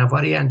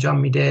دیوانه‌واری انجام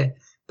میده،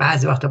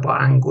 بعضی وقتا با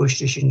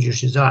انگشتش اینجور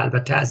چیزا،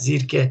 البته از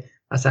زیر که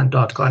اصلا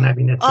دادگاه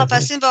نبینه.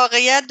 پس این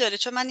واقعیت داره،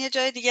 چون من یه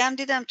جای دیگه هم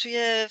دیدم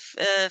توی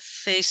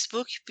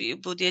فیسبوک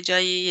بود، یه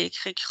جایی یک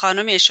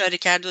خانمی اشاره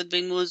کرد بود به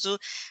این موضوع.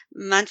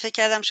 من فکر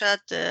کردم شاید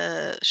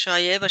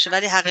شایعه باشه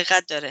ولی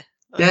حقیقت داره.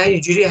 نه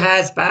اینجوری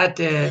هست. بعد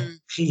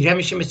خیره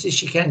میشه مثل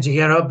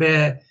شکنجهگرا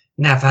به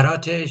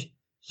نفراتش.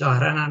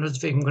 ظاهرا هنوز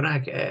فکر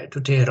میکنن تو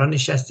تهران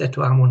نشسته،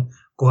 تو همون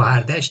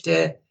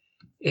گوهردشته،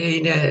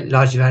 این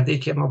لاجوردی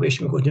که ما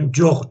بهش میگفتیم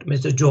جغد،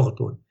 مثل جغد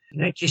بود.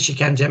 نه که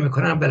شکنجه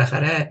میکنن،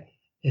 بالاخره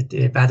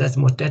بعد از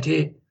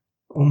مدتی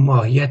اون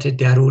ماهیت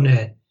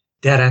درون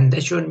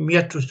درندهشون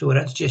میاد تو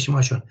صورت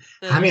چشماشون.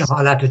 همین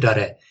حالتو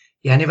داره.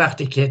 یعنی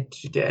وقتی که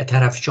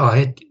طرف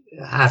شاهد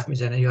حرف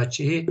میزنه یا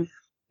چی،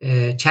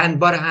 چند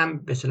بار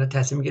هم به اصطلاح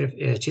تصمیم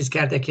گرفت چیز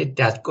کرده که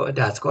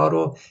دستگاه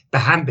رو به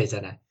هم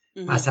بزنه.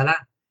 مثلا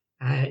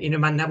اینو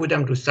من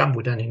نبودم، دوستان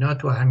بودن اینا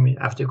تو همین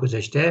هفته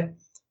گذشته.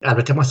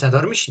 البته ما صدا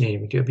رو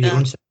میشنیم تو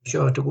بیرون،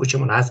 تو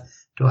گوشمون هست،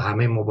 تو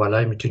همه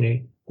موبایل‌ها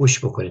میتونی گوش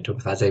بکنی تو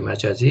فضای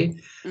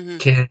مجازی.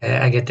 که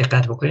اگه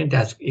دقت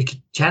بکنید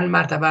چند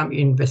مرتبه هم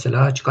این به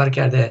اصطلاح چیکار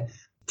کرده،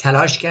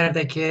 تلاش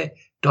کرده که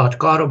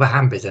دادگاه رو به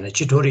هم بزنه.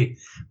 چطوری؟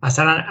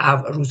 مثلا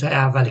روزهای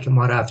اولی که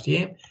ما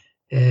رفتیم،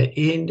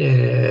 این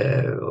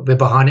به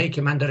بهانه‌ای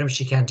که من دارم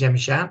شکنجه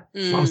میشم،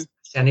 ما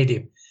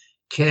شنیدیم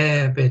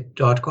که به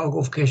دادگاه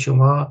گفت که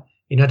شما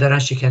اینا دارن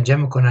شکنجه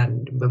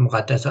میکنن، به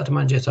مقدسات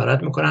من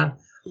جسارت میکنن.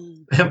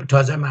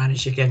 تازه معنی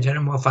شکنجه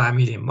رو ما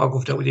فهمیدیم. ما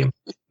گفته بودیم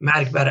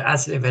مرگ بر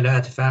اصل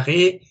ولایت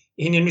فقیه،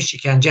 اینو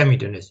شکنجه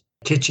میدونست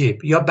که چی.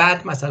 یا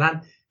بعد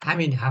مثلا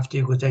همین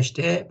هفته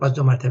گذشته باز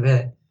 2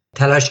 مرتبه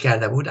تلاش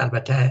کرده بود.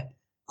 البته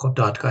خب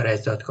دادگاه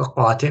رئیس دادگاه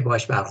قاطع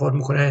باش برخورد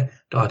میکنه،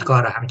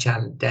 دادگاه رو هم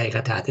چند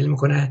دقیقه تعطیل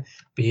میکنه،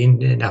 به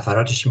این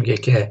نفراتش میگه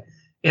که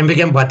این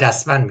بگم با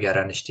دستبند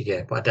میارنش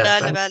دیگه، با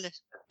دستبند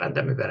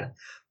بنده میبرن.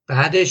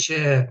 بعدش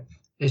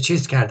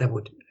چیز کرده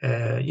بود،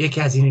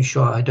 یکی از این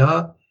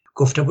شاهدا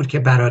گفته بود که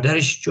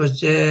برادرش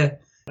جزء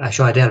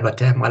شاهده،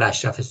 البته مال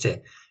اشرف 3،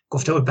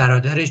 گفته بود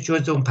برادرش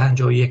جزء اون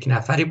 51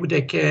 نفری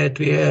بوده که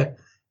توی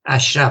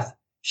اشرف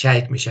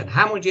شهید میشن.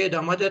 همونجا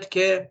ادامه داد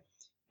که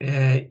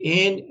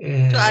این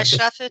تو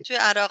اشرف توی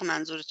عراق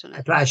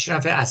منظورتونه؟ تو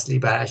اشرف اصلی،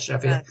 بر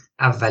اشرف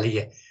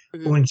اولیه.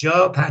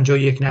 اونجا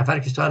 51 نفر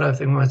که سال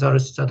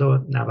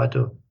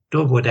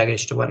 1392 بود اگه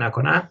اشتباه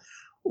نکنم،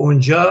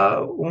 اونجا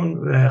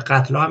اون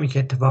قتل عامی که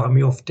اتفاق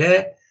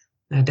میفته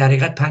در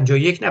حقیقت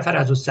 51 نفر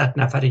از اون 100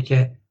 نفری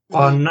که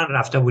قانونا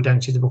رفته بودن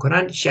چیز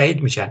بکنن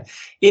شهید میشن.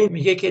 این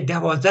میگه که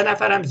 12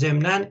 نفر هم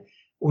ضمناً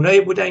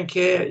اونایی بودن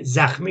که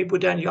زخمی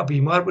بودن یا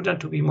بیمار بودن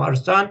تو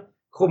بیمارستان.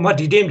 خب ما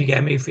دیدیم دیگه،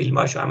 همه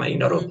فیلماشو، همه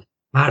اینا رو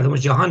مردم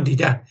جهان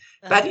دیدن.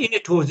 بعد این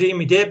توضیح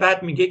میده،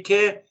 بعد میگه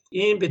که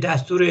این به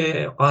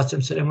دستور قاسم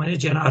سلیمانی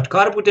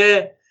جنایتکار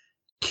بوده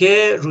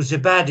که روز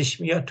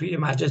بعدش میاد توی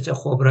مجلس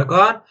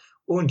خبرگان،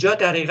 اونجا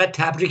در حقیقت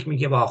تبریک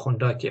میگه با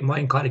آخوندا که ما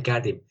این کار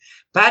کردیم.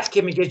 بعد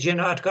که میگه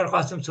جنایتکار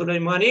قاسم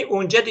سلیمانی،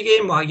 اونجا دیگه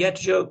این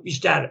ماهیتشو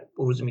بیشتر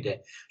بروز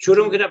میده.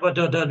 شروع میکنه با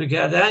داد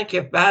کردن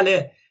که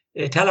بله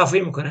تلافی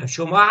میکنه،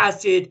 شما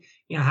هستید،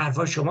 این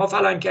حرفا شما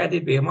فلان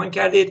کردید، بهمان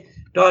کردید،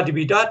 داد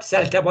بیداد،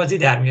 سلطه‌بازی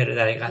در میاره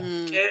در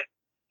حقیقت. که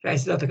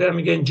رئیس دادگاه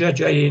میگه اینجا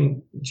جای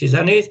این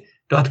چیزا نیست،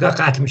 دادگاه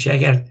قطع میشه.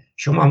 اگر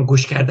شما هم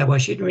گوش کرده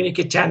باشید میبینید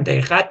که چند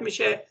دقیقه قطع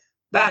میشه،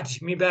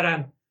 بعدش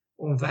میبرن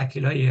اون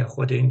وکیلای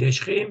خود این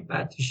دشخیم،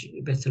 بعدش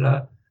به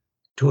اصطلاح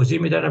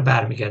توضیح میدن و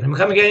برمیگردن.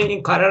 میخوام میگن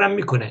این کارا رو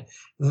میکنه،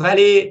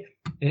 ولی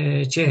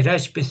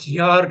چهرهش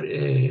بسیار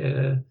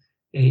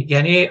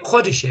یعنی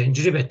خودشه،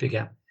 اینجوری بهت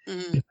بگم.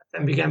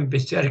 بگم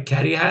بسیار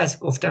کری هست.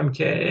 گفتم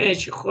که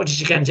خودش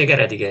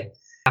شکنجه‌گره دیگه،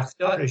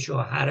 رفتارشو،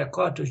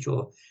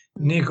 حرکاتشو،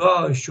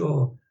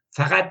 نگاهشو،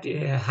 فقط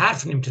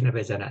حرف نمیتونه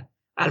بزنن.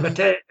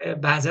 البته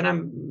بعضا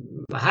هم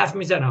حرف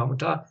میزنه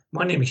تا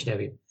ما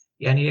نمیشنویم،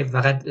 یعنی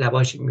فقط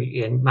لباش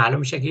یعنی معلوم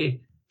میشه که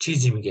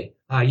چیزی میگه.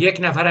 یک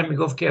نفرم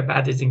میگفت که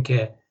بعد از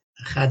اینکه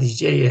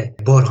خدیجه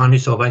برهانی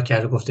صحبت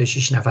کرد، گفته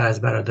 6 نفر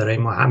از برادرای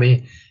ما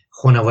همه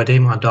خانواده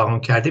ما داغون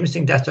کردیم، مثل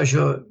این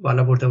دستاشو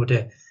بالا برده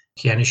بوده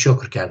که یعنی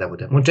شکر کرده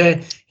بوده. منتها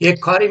یک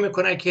کاری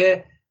میکنه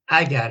که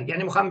اگر،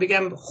 یعنی میخوام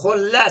بگم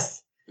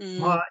خلص،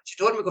 ما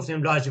چطور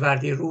میگفتیم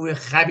لاجوردی، روح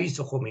خبیث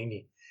و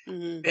خمینی.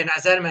 به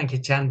نظر من که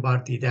چند بار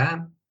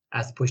دیدم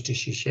از پشت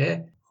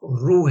شیشه،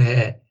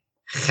 روح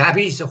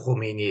خبیث و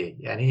خمینی،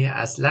 یعنی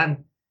اصلا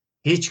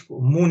هیچ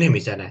مو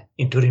نمیزنه.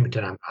 اینطوری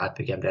میتونم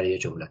راحت بگم در یه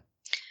جمله.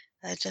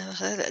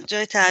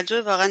 جای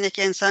تعجب واقعا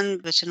که انسان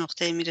به چه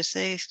نقطه‌ای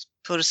میرسه،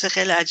 پروسه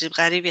خیلی عجیب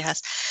غریبی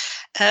هست.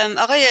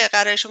 آقای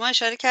قرایی، شما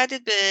اشاره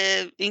کردید به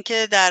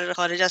اینکه در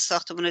خارج از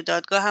ساختمان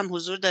دادگاه هم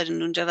حضور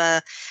دارین اونجا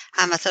و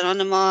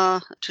هموطنان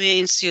ما توی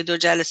این 32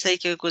 جلسه‌ای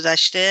که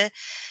گذشته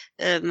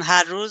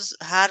هر روز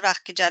هر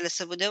وقت که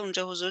جلسه بوده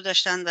اونجا حضور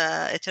داشتن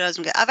و اعتراض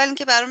میگه. اول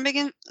اینکه برام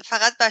بگین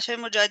فقط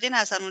بچه‌های مجاهدین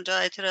هستن اونجا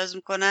اعتراض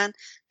میکنن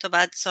تا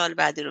بعد سال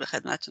بعدی رو به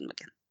خدمتتون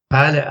بگم.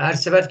 بله،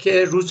 عرض شود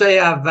که روزهای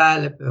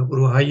اول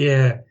گروه‌های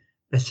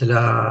به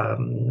اصطلاح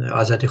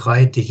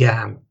آزادیخواه دیگه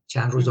هم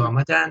چند روز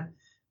آمدن.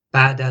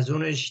 بعد از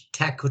اونش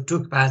تک و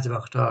توک، بعضی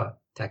وقتا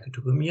تک و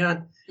توک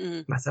میان.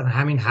 مثلا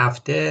همین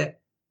هفته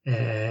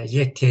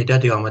یک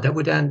تعدادی آماده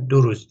بودن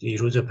 2 روز،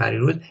 دیروز و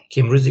پریروز،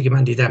 که امروزی که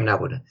من دیدم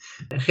نبودن.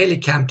 خیلی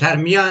کمتر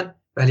میان،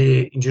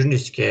 ولی اینجوری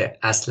نیست که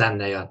اصلا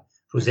نیان.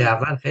 روز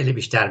اول خیلی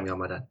بیشتر می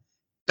آمدن.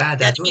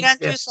 بعد یعنی از اون میرن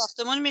توی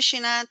ساختمون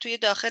میشینن توی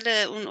داخل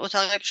اون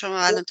اتاقی که شما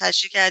الان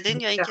تشریح کردین،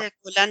 یا اینکه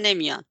کلا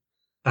نمیان؟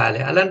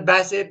 بله، الان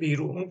بحث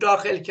بیرون، اون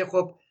داخل که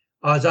خب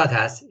آزاد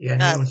هست،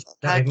 یعنی اون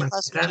تقریبا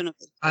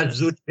از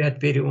زود بیاد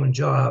بری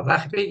اونجا،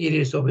 وقت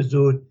بگیری صبح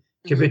زود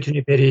که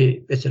بتونی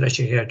بری به اصطلاح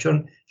شرکت،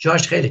 چون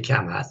جاش خیلی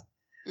کم هست.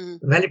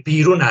 ولی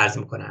بیرون عرض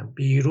میکنم،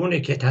 بیرونه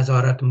که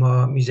تظاهرات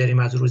ما میذاریم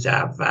از روز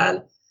اول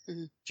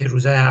که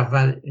روزای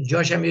اول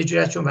جاش هم یه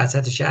جوری هست چون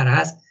وسط شهر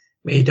هست،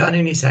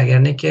 میدانی نیست،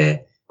 اگرنه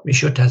که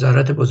میشد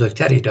تظاهرات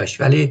بزرگتری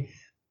داشت. ولی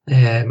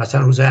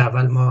مثلا روزای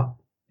اول ما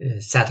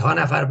صدها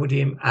نفر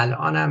بودیم.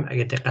 الان هم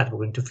اگه دقت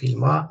بکنید تو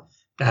فیلم ها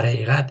در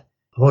حقیقت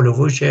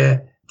هولووش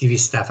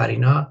 200 نفر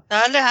اینا.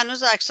 بله،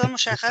 هنوز عکس‌ها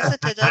مشخصه،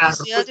 تعداد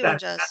زیادی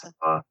اونجا هستن.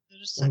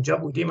 اونجا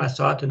بودیم از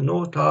ساعت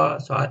 9 تا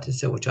ساعت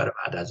 3 و 4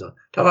 بعد از اون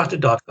تا وقت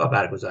دادگاه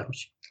برگزار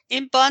میشه.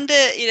 این باند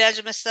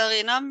ایرج مصداقی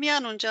اینا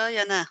میان اونجا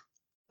یا نه؟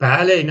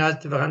 بله، اینا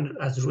اتفاقا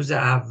از روز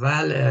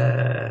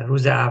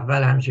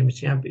اول همچین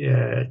میگم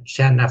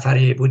چند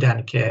نفری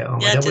بودن که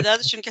آماده بودن.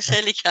 تعدادشون که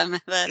خیلی کمه.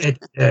 بله،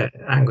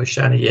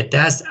 انگشتان یه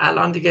دست.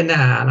 الان دیگه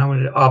نه،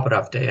 الان آب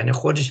رفته، یعنی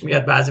خودش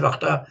میاد، بعضی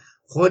وقتا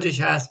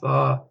خودش هست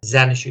با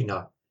زنش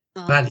اینا.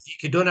 ولی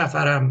یکی 2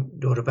 نفرم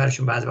دور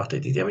برشون بعضی وقتا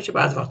دیده میشه،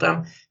 بعضی وقتا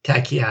هم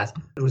تکی هست.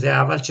 روز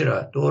اول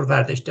چرا دور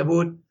برداشته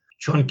بود؟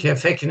 چون که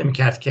فکر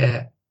نمیکرد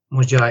که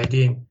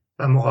مجاهدین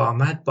و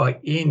مقاومت با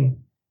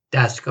این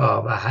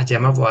دستگاه و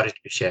هجمه وارد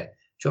بشه،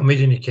 چون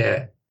میدونی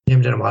که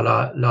نمیدونم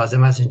حالا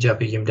لازم است اینجا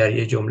بگیم در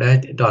یه جمله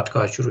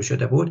دادگاه شروع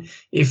شده بود.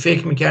 این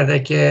فکر میکرده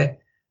که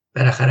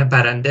بالاخره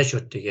برنده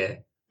شد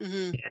دیگه،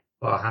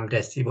 با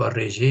همدستی با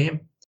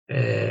رژیم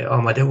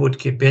آماده بود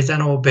که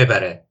بزنه و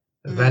ببره،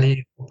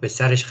 ولی به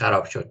سرش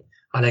خراب شد.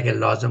 حالا اگه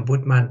لازم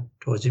بود من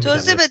توضیح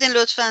بدین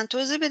لطفاً،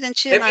 توضیح بدین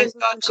چیه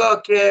منظورتون؟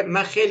 دادگاه که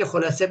من خیلی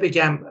خلاصه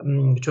بگم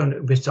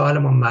چون به سوال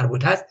ما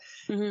مربوط هست،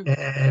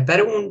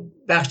 برای اون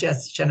بخش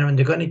از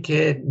شنوندگانی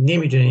که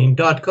نمیدونن، این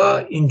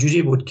دادگاه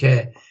اینجوری بود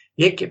که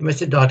یک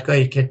مثل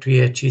دادگاهی که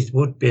توی چیز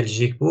بود،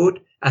 بلژیک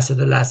بود،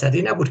 اسدالله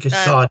اسدی نبود که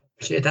ساده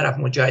باشه، یه طرف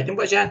مجاهدین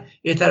باشن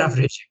یه طرف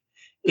رژیم.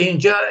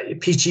 اینجا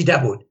پیچیده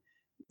بود.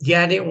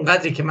 یعنی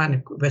اونقدری که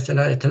من به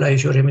اصطلاح اطلاع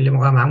شورای ملی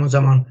مقاومت همون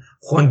زمان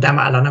خوندم،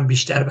 الانم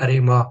بیشتر برای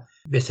ما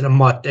به اصطلاح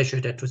ماده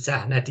شده تو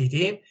صحنه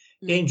دیدیم،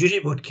 اینجوری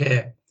بود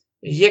که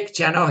یک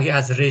جناحی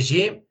از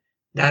رژیم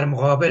در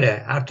مقابل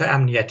ارتش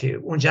امنیتی،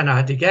 اون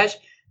جناح دیگه‌اش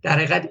در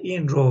حقیقت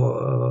این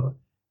رو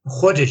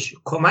خودش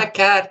کمک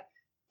کرد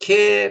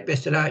که به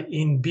اصطلاح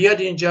این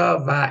بیاد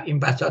اینجا و این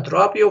بساط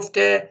را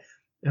بیفته.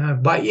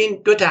 با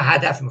این 2 تا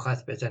هدف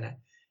میخواست بزنه.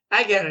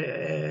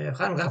 اگر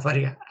خانم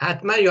غفاری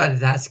حتما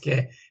یادت هست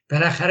که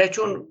بالاخره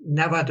چون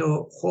 90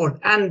 خورد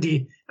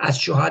اندی از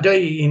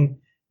شهدای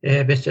این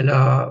به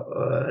اصطلاح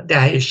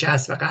دهه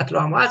 60 و قتل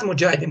عام از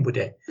مجاهدین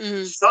بوده،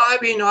 صاحب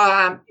اینها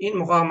هم این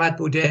مقاومت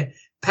بوده.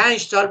 5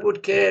 سال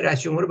بود که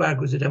رئیس جمهور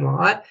برگزیده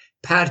محمد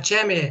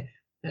پرچم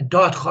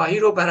دادخواهی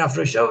رو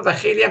برافراشته و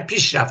خیلی هم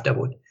پیش رفته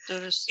بود.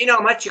 درست. این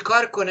آمد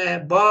چیکار کنه؟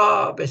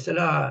 با به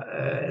اصطلاح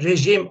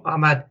رژیم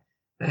آمد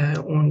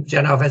اون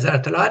جناب وزارت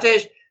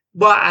اطلاعاتش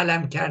با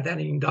علم کردن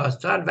این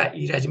داستان و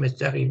ایرج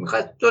مصداقی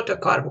میخواست 2 تا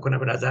کار بکنه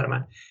به نظر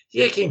من.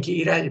 یکی این که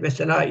ایرج به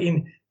اصطلاح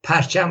این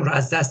پرچم رو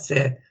از دست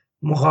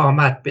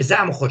مقاومت به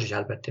زعم خودش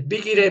البته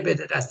بگیره، به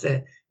دست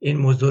این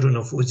مزدور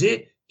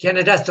نفوذی،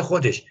 یعنی دست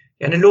خودش،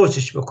 یعنی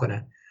لوسش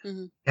بکنه،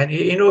 یعنی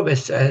اینو به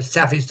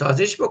صفی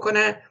سازش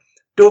بکنه.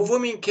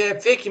 دوم این که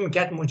فکر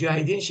میکرد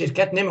مجاهدین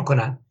شرکت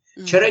نمیکنن،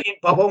 چرا این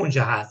بابا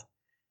اونجا هست،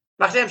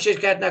 وقتی هم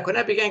شرکت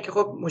نکنه بگن که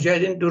خب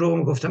مجاهدین دروغ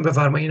میگفتن،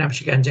 بفرمایید اینم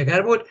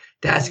شکنجهگر بود،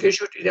 دستگیر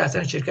شد،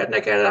 اصلا شرکت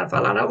نکردن،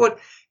 فلان نبود.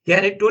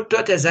 یعنی 2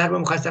 تا ضربه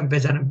میخواستن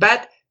بزنن.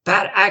 بعد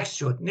برعکس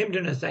شد،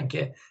 نمیدونستن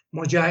که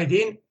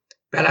مجاهدین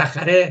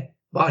بالاخره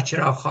با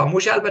چراغ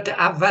خاموش، البته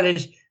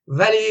اولش،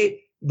 ولی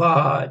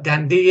با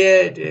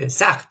دنده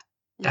سخت،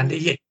 دنده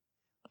 1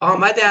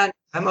 آمدن.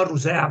 اما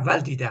روز اول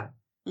دیدم،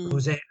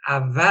 روز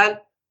اول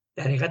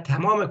در حقیقت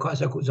تمام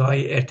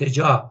کاسه‌کوزه‌های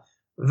ارتجاع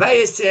و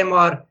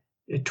استعمار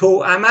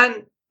توأمن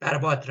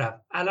برباد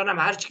رفت. الان هم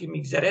هر چی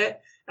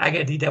میگذره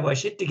اگر دیده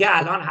باشید دیگه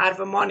الان حرف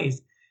ما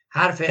نیست،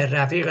 حرف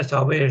رفیق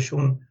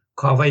سابقشون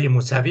کاوه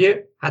موسوی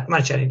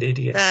حتما شنیده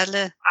دیگه.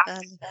 بله.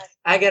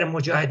 اگر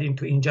مجاهدین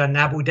تو اینجا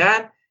نبودن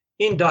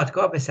این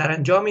دادگاه به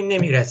سرانجامی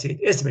نمیرسید.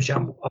 اسمش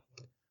هم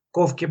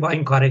گفت که با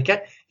این کار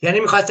کرد، یعنی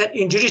میخواستن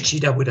اینجوری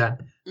چیده بودن.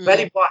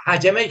 ولی با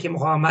هجمه‌ای که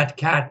مقاومت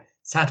کرد،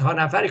 صدها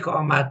نفری که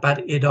آمد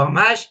بعد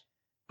ادامش،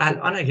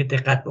 الان اگه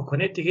دقت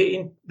بکنید دیگه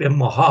این به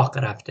محاق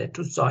رفته،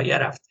 تو سایه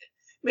رفته،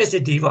 مثل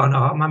دیوانه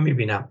ها. من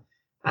میبینم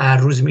هر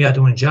روز میاد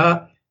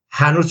اونجا،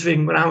 هنوز فکر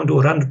میکنم اون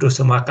دوران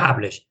 2 ماه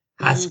قبلش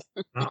هست،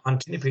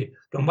 آنتنی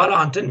دنبال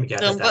آنتن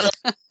میگرده.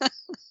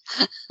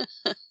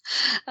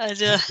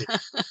 عجب.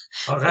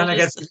 واقعا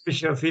اگر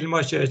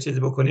فیلماش چیز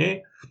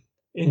بکنی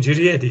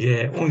اینجوریه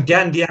دیگه. اون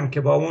گندی هم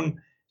که با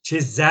اون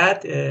چیز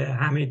زد،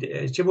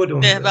 حمید چی بود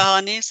اون؟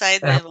 بهبهانی،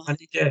 سعید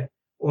بهبهانی، که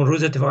اون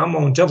روز اتفاقا ما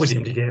اونجا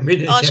بودیم دیگه،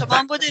 میدونید که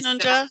شما بودین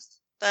اونجا؟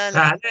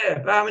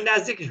 بله و همین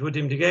نزدیکش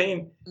بودیم دیگه.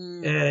 این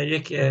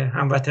یک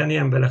هموطنی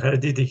هم بالاخره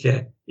دیدی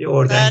که یه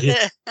اردنگی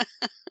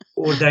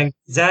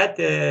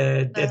زد،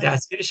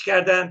 دستگیرش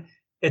کردن.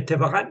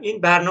 اتفاقا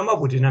این برنامه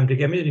بود اینم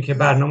دیگه، میدونی که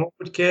برنامه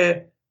بود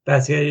که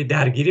بعضی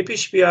درگیری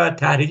پیش بیاد،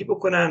 تحریک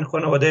بکنن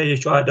خانواده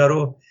شهدا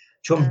رو،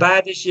 چون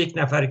بعدش یک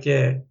نفر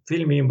که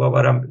فیلم این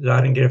بابارم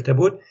ظاهرا گرفته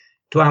بود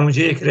تو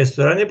همونجا یک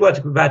رستورانی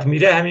بود، بعد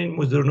میره همین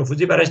مزدور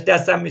نفوذی براش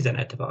دستم میزنه.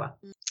 اتفاقا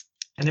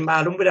یعنی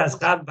معلوم بود از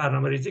قبل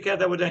برنامه ریزی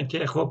کرده بودن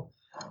که خب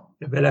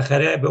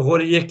بالاخره به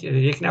قول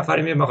یک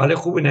نفر می مقاله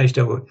خوبی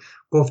نوشته بود،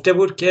 گفته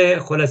بود که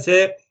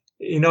خلاصه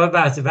اینا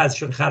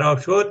وضعشون خراب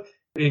شد.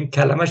 این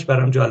کلمش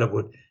برام جالب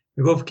بود،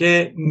 میگفت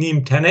که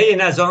نیمتنه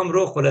نظام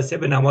رو خلاصه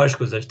به نمایش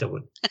گذاشته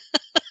بود.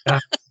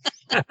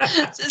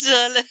 چه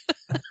جالب.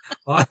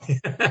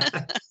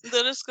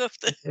 درست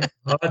گفته.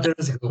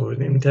 درست گفت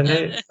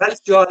نیمتنه. ولی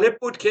جالب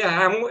بود که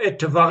همون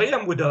اتفاقی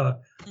هم بود.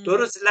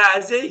 درست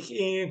لحظه ای که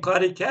این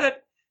کاری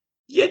کرد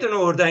یه دونه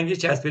اردنگی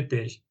چسبید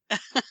بهش.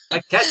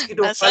 کسی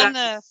که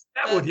اصلا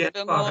نبود، یعنی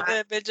به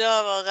موقع به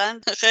جا، واقعا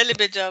خیلی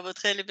به جا بود،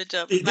 خیلی به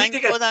جا بود. من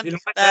خودم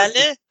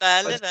بله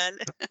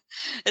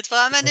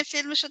اتفاقا من این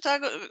فیلمشو تا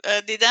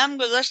دیدم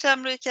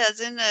گذاشتم روی که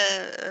از این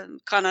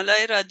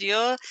کانالای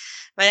رادیو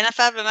و یه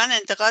نفر به من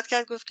انتقاد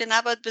کرد، گفت که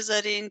نباید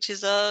بذاری این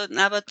چیزا،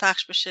 نباید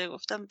پخش بشه.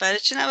 گفتم برای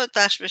چی نباید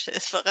پخش بشه؟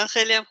 اتفاقا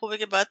خیلی هم خوبه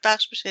که باید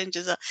پخش بشه این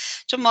چیزا،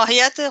 چون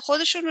ماهیت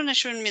خودشون رو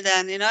نشون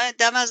میدن. اینا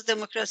دم از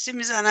دموکراسی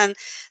میزنن،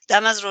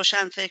 دم از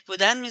روشنفکر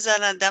بودن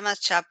میزنن، دم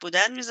از چپ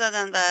بودن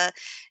میزنن و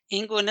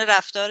این گونه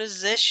رفتار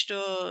زشت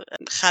و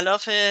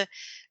خلاف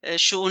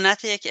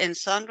شؤونت یک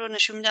انسان رو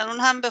نشون میدن. اون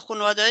هم به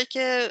خانواده‌ای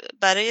که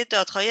برای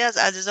دادخواهی از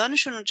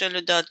عزیزانشون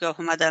جلو دادگاه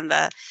اومدن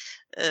و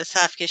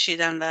صف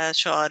کشیدن و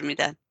شعار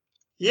میدن.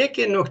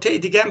 یک نکته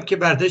دیگه هم که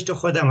برداشت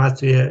خودم هست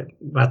توی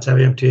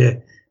مطلبیم توی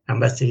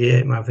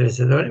همبستگی من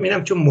فرستادم،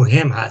 اینم چون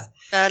مهم هست.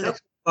 بله.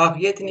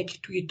 واقعیت اینه که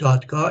توی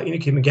دادگاه اینو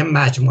که میگم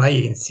مجموعه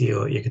این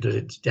 31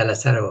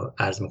 جلسه رو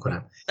عرض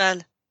میکنم.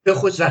 بله. به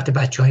خصوص وقتی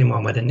بچه‌های ما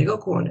اومدن نگاه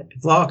کن،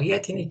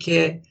 واقعیت اینه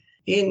که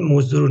این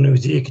مزدور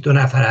نوزی یک دو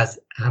نفر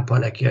از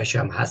همپالکی‌هاش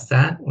هم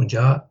هستن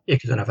اونجا،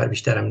 یک دو نفر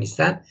بیشتر هم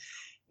نیستن.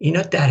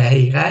 اینا در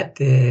حقیقت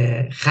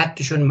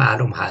خطشون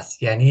معلوم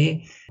هست.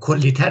 یعنی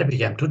کلی‌تر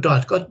بگم تو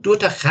دادگاه دو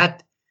تا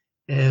خط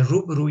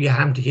روی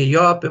هم دیگه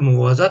یا به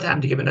موازات هم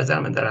دیگه به نظر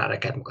من داره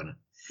حرکت میکنن.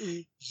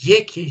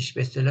 یکیش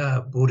به اصطلاح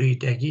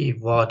بریدگی،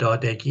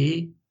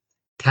 وادادگی،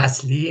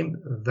 تسلیم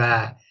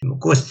و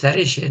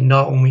گسترش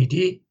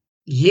ناامیدی.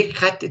 یک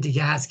خط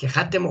دیگه هست که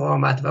خط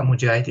مقاومت و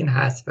مجاهدین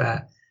هست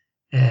و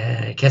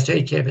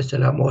کسایی که به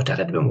اصطلاح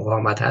معتقد به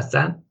مقاومت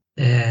هستن.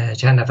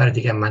 چند نفر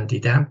دیگه من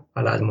دیدم،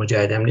 حالا از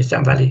مجاهدین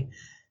نیستم ولی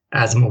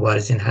از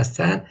مبارزین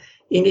هستن.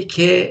 اینی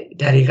که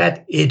در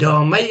حقیقت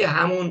ادامه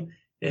همون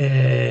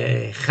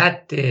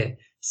خط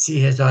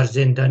 30,000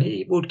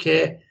 زندانی بود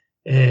که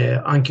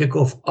آنکه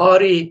گفت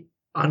آری،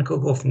 آنکه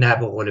گفت نه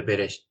به قول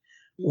برشت.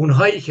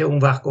 اونهایی که اون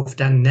وقت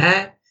گفتن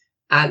نه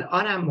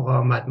الان هم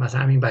مقاومت،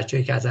 مثلا همین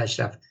بچه‌ای که از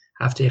 8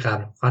 هفته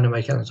قبل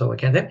خانمایی که صحبت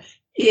کردم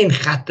این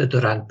خط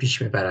دارن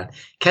پیش میبرن.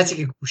 کسی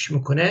که گوش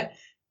میکنه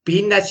به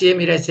این نتیجه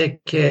میرسه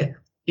که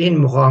این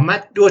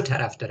مقاومت دو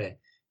طرف داره،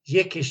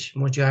 یکیش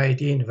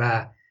مجاهدین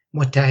و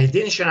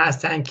متحدینشون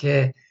هستن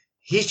که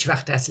هیچ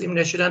وقت تسلیم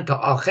نشدن تا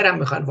آخر هم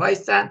میخوان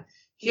وایستن،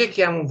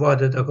 یکی همون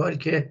وادادگاری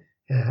که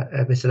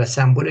به اصطلاح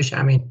سمبولش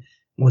همین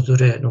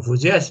مزدور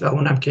نفوذی است و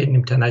اونم که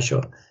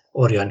نیمتنه‌شو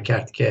اوریان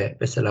کرد که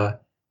به اصطلاح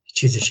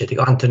چیزشه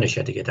دیگه،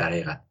 آنتنشه دیگه در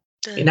حقیقت.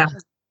 اینم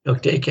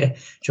نکته‌ای که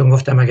چون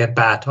گفتم اگر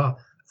بعدها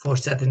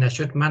فرصت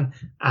نشد من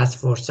از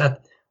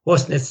فرصت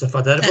حسن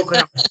استفاده رو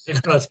بکنم.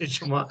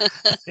 شما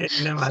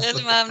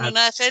خیلی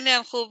ممنونم، خیلی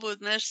هم خوب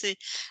بود، مرسی.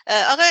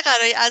 آقای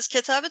قرایی از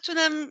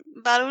کتابتونم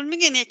برامون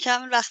میگین؟ یک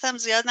کم وقتم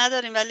زیاد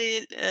نداریم ولی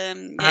یه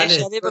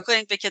اشاره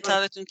بکنید به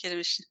کتابتون که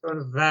نوشتین.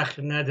 وقت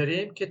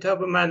نداریم.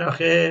 کتاب من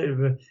آخه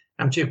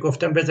همچنین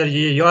گفتم بذار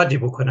یه یادی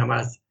بکنم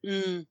از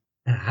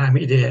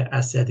حمید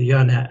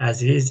اسدیان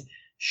عزیز،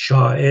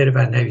 شاعر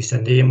و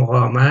نویسنده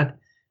مقاومت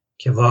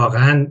که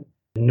واقعا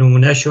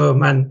نمونهشو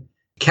من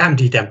کم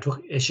دیدم تو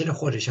اشل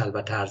خودش،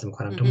 البته عرض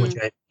میکنم تو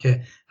مجاهد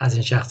که از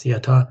این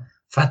شخصیت ها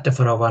فت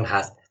فراوان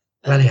هست،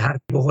 ولی هر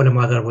به قول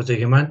مادر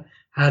بزرگ من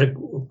هر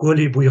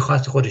گلی بوی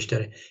خاص خودش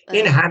داره.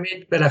 این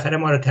حمید بالاخره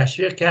ما رو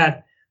تشویق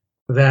کرد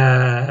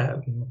و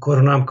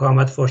کرونا هم که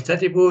آمد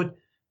فرصتی بود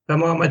و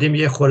ما آمدیم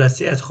یه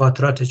خلاصی از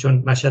خاطرات،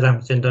 چون مشهد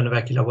هم زندان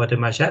وکیل آباد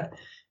مشهد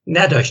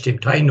نداشتیم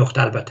تا این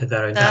نقطه، البته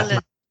در آینده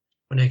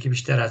اونایی که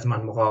بیشتر از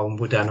من مقاوم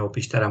بودن و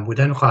بیشترم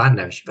بودن خواهند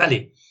نوشت،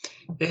 ولی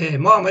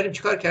ما آمدیم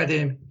چیکار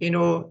کردیم؟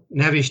 اینو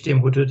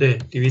نوشتیم، حدود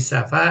 200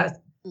 صفحه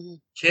است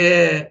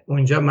که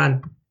اونجا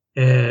من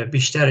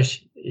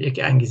بیشترش یک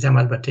انگیزم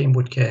البته این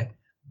بود که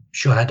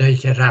شهدایی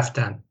که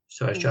رفتن،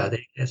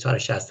 شهدایی که سال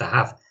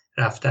 67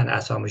 رفتن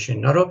اسامشون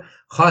اینا رو،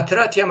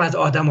 خاطراتی هم از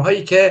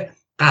آدم‌هایی که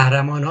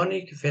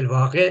قهرمانانی که فی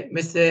الواقع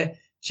مثل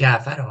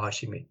جعفر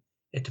هاشمی،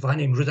 اتفاقا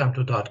امروز هم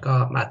تو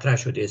دادگاه مطرح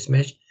شد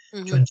اسمش،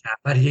 چون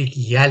جعفر یک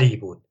یلی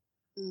بود.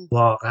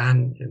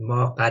 واقعا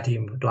ما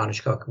قدیم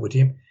دانشگاه که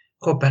بودیم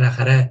خب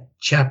بالاخره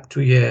چپ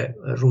توی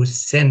روز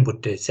سن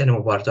بود، سن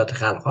مبارزات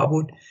خلق‌ها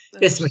بود،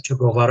 اسم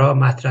چگوارا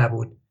مطرح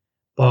بود.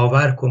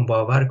 باور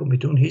کن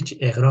بدون هیچ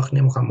اغراق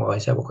نمیخوام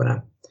مقایسه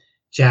بکنم.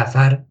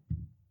 جعفر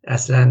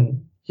اصلا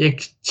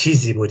یک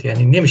چیزی بود،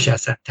 یعنی نمیشه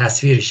اصلا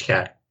تصویرش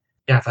کرد.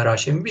 جعفر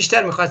هاشمی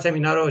بیشتر میخواستم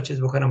اینا رو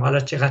چیز بکنم، حالا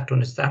چقدر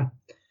تونستم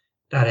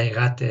در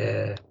حقیقت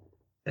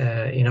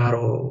اینا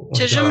رو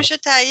چجور میشه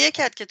تهیه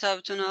کرد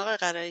کتابتون آقای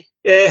قرایی؟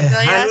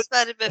 جایی هست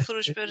برای به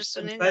فروش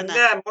برسونین یا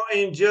نه؟ ما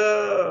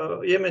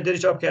اینجا یه مقداری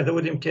چاپ کرده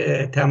بودیم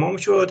که تمام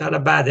شد، حالا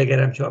بعد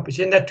اگرم چاپ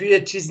بشه نه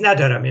توی چیز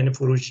ندارم، یعنی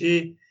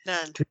فروشی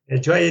توی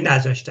جایی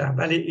نذاشتم،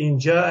 ولی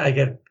اینجا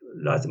اگر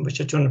لازم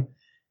باشه چون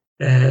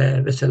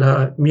به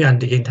اصطلاح میان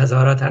دیگه، این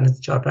تظاهرات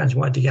هنوز 4-5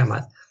 ماه دیگه هم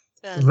هست،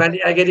 ولی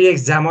اگر یک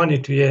زمانی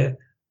توی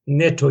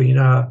نت و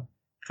اینا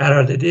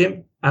قرار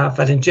دادیم،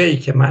 اولین جایی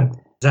که من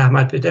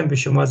زحمت بدم به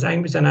شما زنگ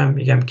میزنم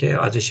میگم که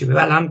آزشی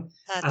ببرم.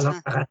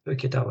 الان فقط تو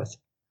کتاب هست.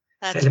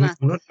 خیلی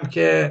ممنونم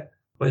که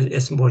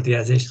اسم بردی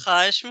ازش.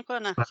 خواهش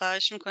میکنم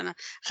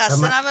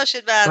خسته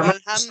نباشید. به هر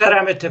حال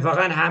هم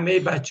اتفاقا همه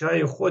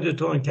بچهای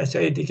خودتون،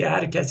 کسای دیگه،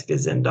 هر کسی که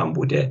زندان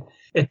بوده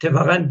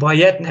اتفاقا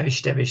باید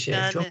نوشته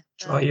بشه، چون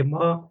بچهای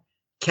ما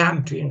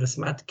کم تو این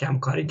قسمت کم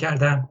کاری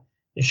کردن.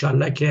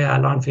 انشالله که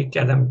الان فکر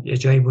کردم یه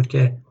جایی بود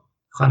که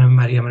خانم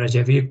مریم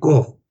رجوی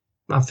گفت،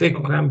 من فکر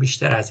میکنم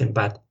بیشتر از این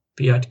بعد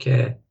بیاد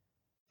که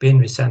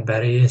بنویسن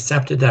برای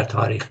ثبت در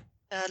تاریخ.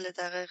 بله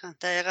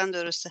دقیقاً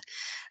درسته.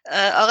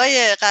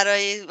 آقای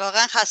قرایی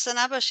واقعا خسته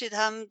نباشید،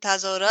 هم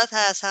تظاهرات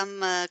هست، هم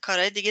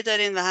کارهای دیگه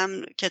دارین و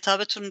هم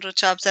کتابتون رو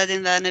چاپ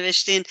زدین و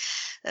نوشتین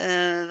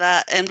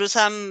و امروز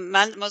هم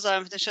من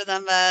مزاحمتون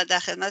شدم و در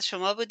خدمت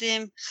شما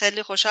بودیم.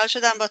 خیلی خوشحال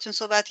شدم باتون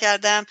صحبت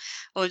کردم.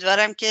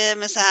 امیدوارم که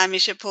مثل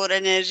همیشه پر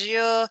انرژی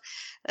و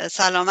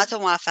سلامت و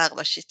موفق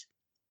باشید.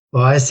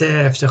 باعث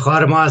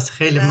افتخار ماست.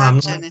 خیلی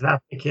ممنون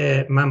رفتی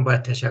که من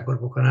باید تشکر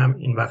بکنم،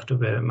 این وقت رو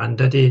به من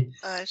دادی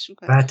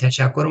و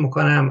تشکر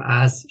میکنم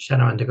از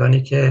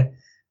شنوندگانی که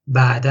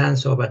بعداً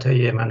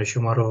صحبتهای من و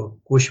شما رو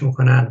گوش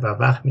میکنن و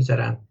وقت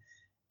میذارن.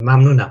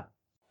 ممنونم.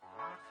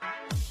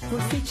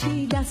 واسه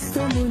چی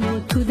دستمونو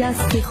تو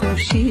دست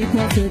خورشید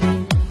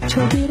نداریم؟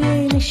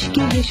 چادر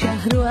مشکی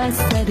شهر رو از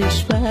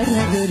سرش بر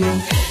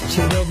نداریم؟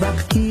 چرا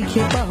وقتی که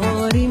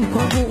بهاریم پا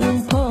و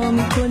اون پا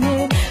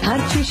میکنه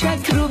هرچی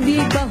شک رو بی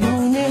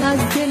بهونه از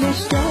دلش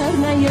در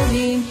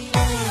نیاریم؟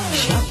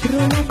 شب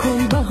رو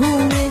نکن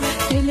بهونه،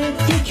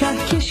 دلت یه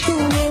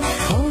کهکشونه،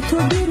 پاتو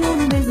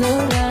بیرون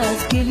بذار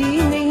از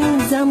گلیم این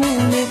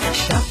زمونه.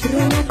 شب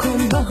رو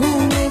نکن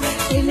بهونه،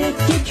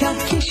 دلت یه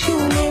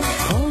کهکشونه،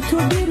 پاتو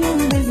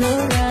بیرون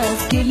بذار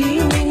از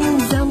گلیم این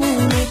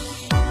زمونه.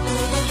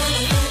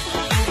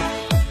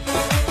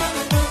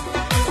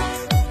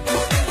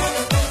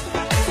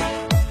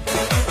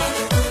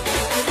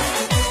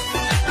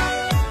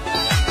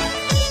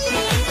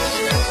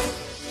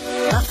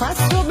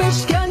 نفس رو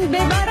بشکن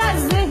ببر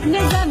از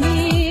ذهن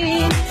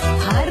زمین،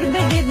 پر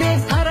بده به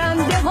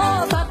پرنده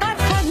ها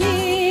فقط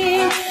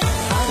همین.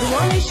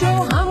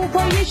 پروانشو هم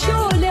پای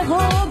شعله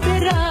ها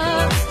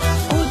برفت،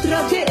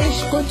 قدرت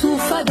عشق و تو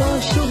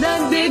فدا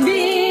شدن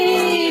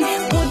ببین،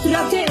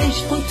 قدرت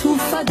عشق و تو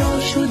فدا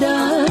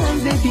شدن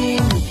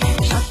ببین.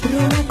 شب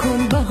رو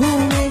نکن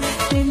بهونه،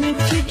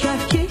 دلت چه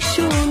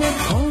کهکشونه،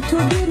 پاتو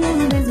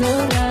بیرون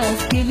بذار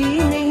از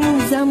گلیم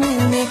این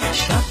زمونه.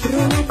 شب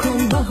رو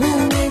نکن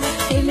بهونه،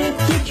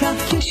 دلت یه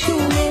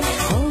کهکشونه،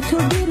 پاتو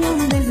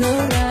بیرون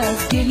بذار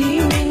از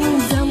گلیم این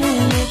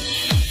زمونه.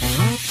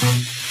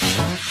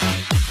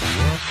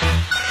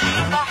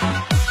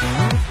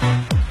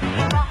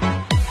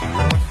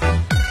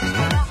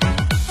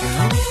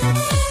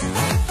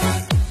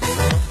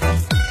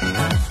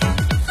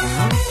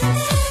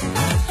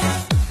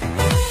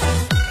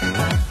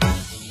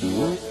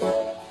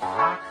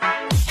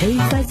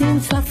 حیف از این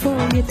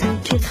صفای تو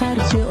که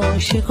خرج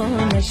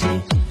عاشقان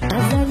نشه،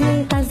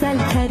 غزل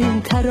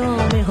ترین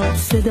ترانه ها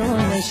صدا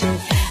نشه.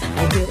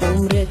 اگه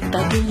عمرت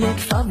قد یک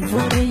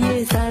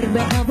فواره سر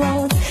به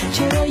هواست،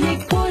 چرا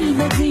یک پل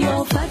به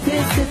ضیافت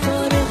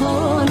ستاره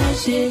ها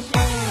نشه؟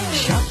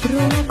 شب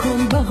رو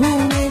نکن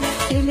بهونه،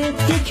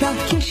 دلت یه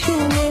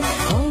کهکشونه،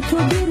 پاتو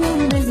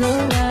بیرون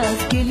بذار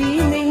از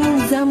گلیم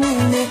این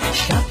زمونه.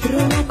 شب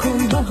رو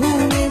نکن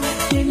بهونه،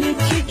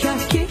 دلت یه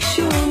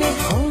کهکشونه،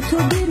 پاتو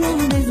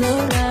بیرون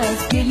بذار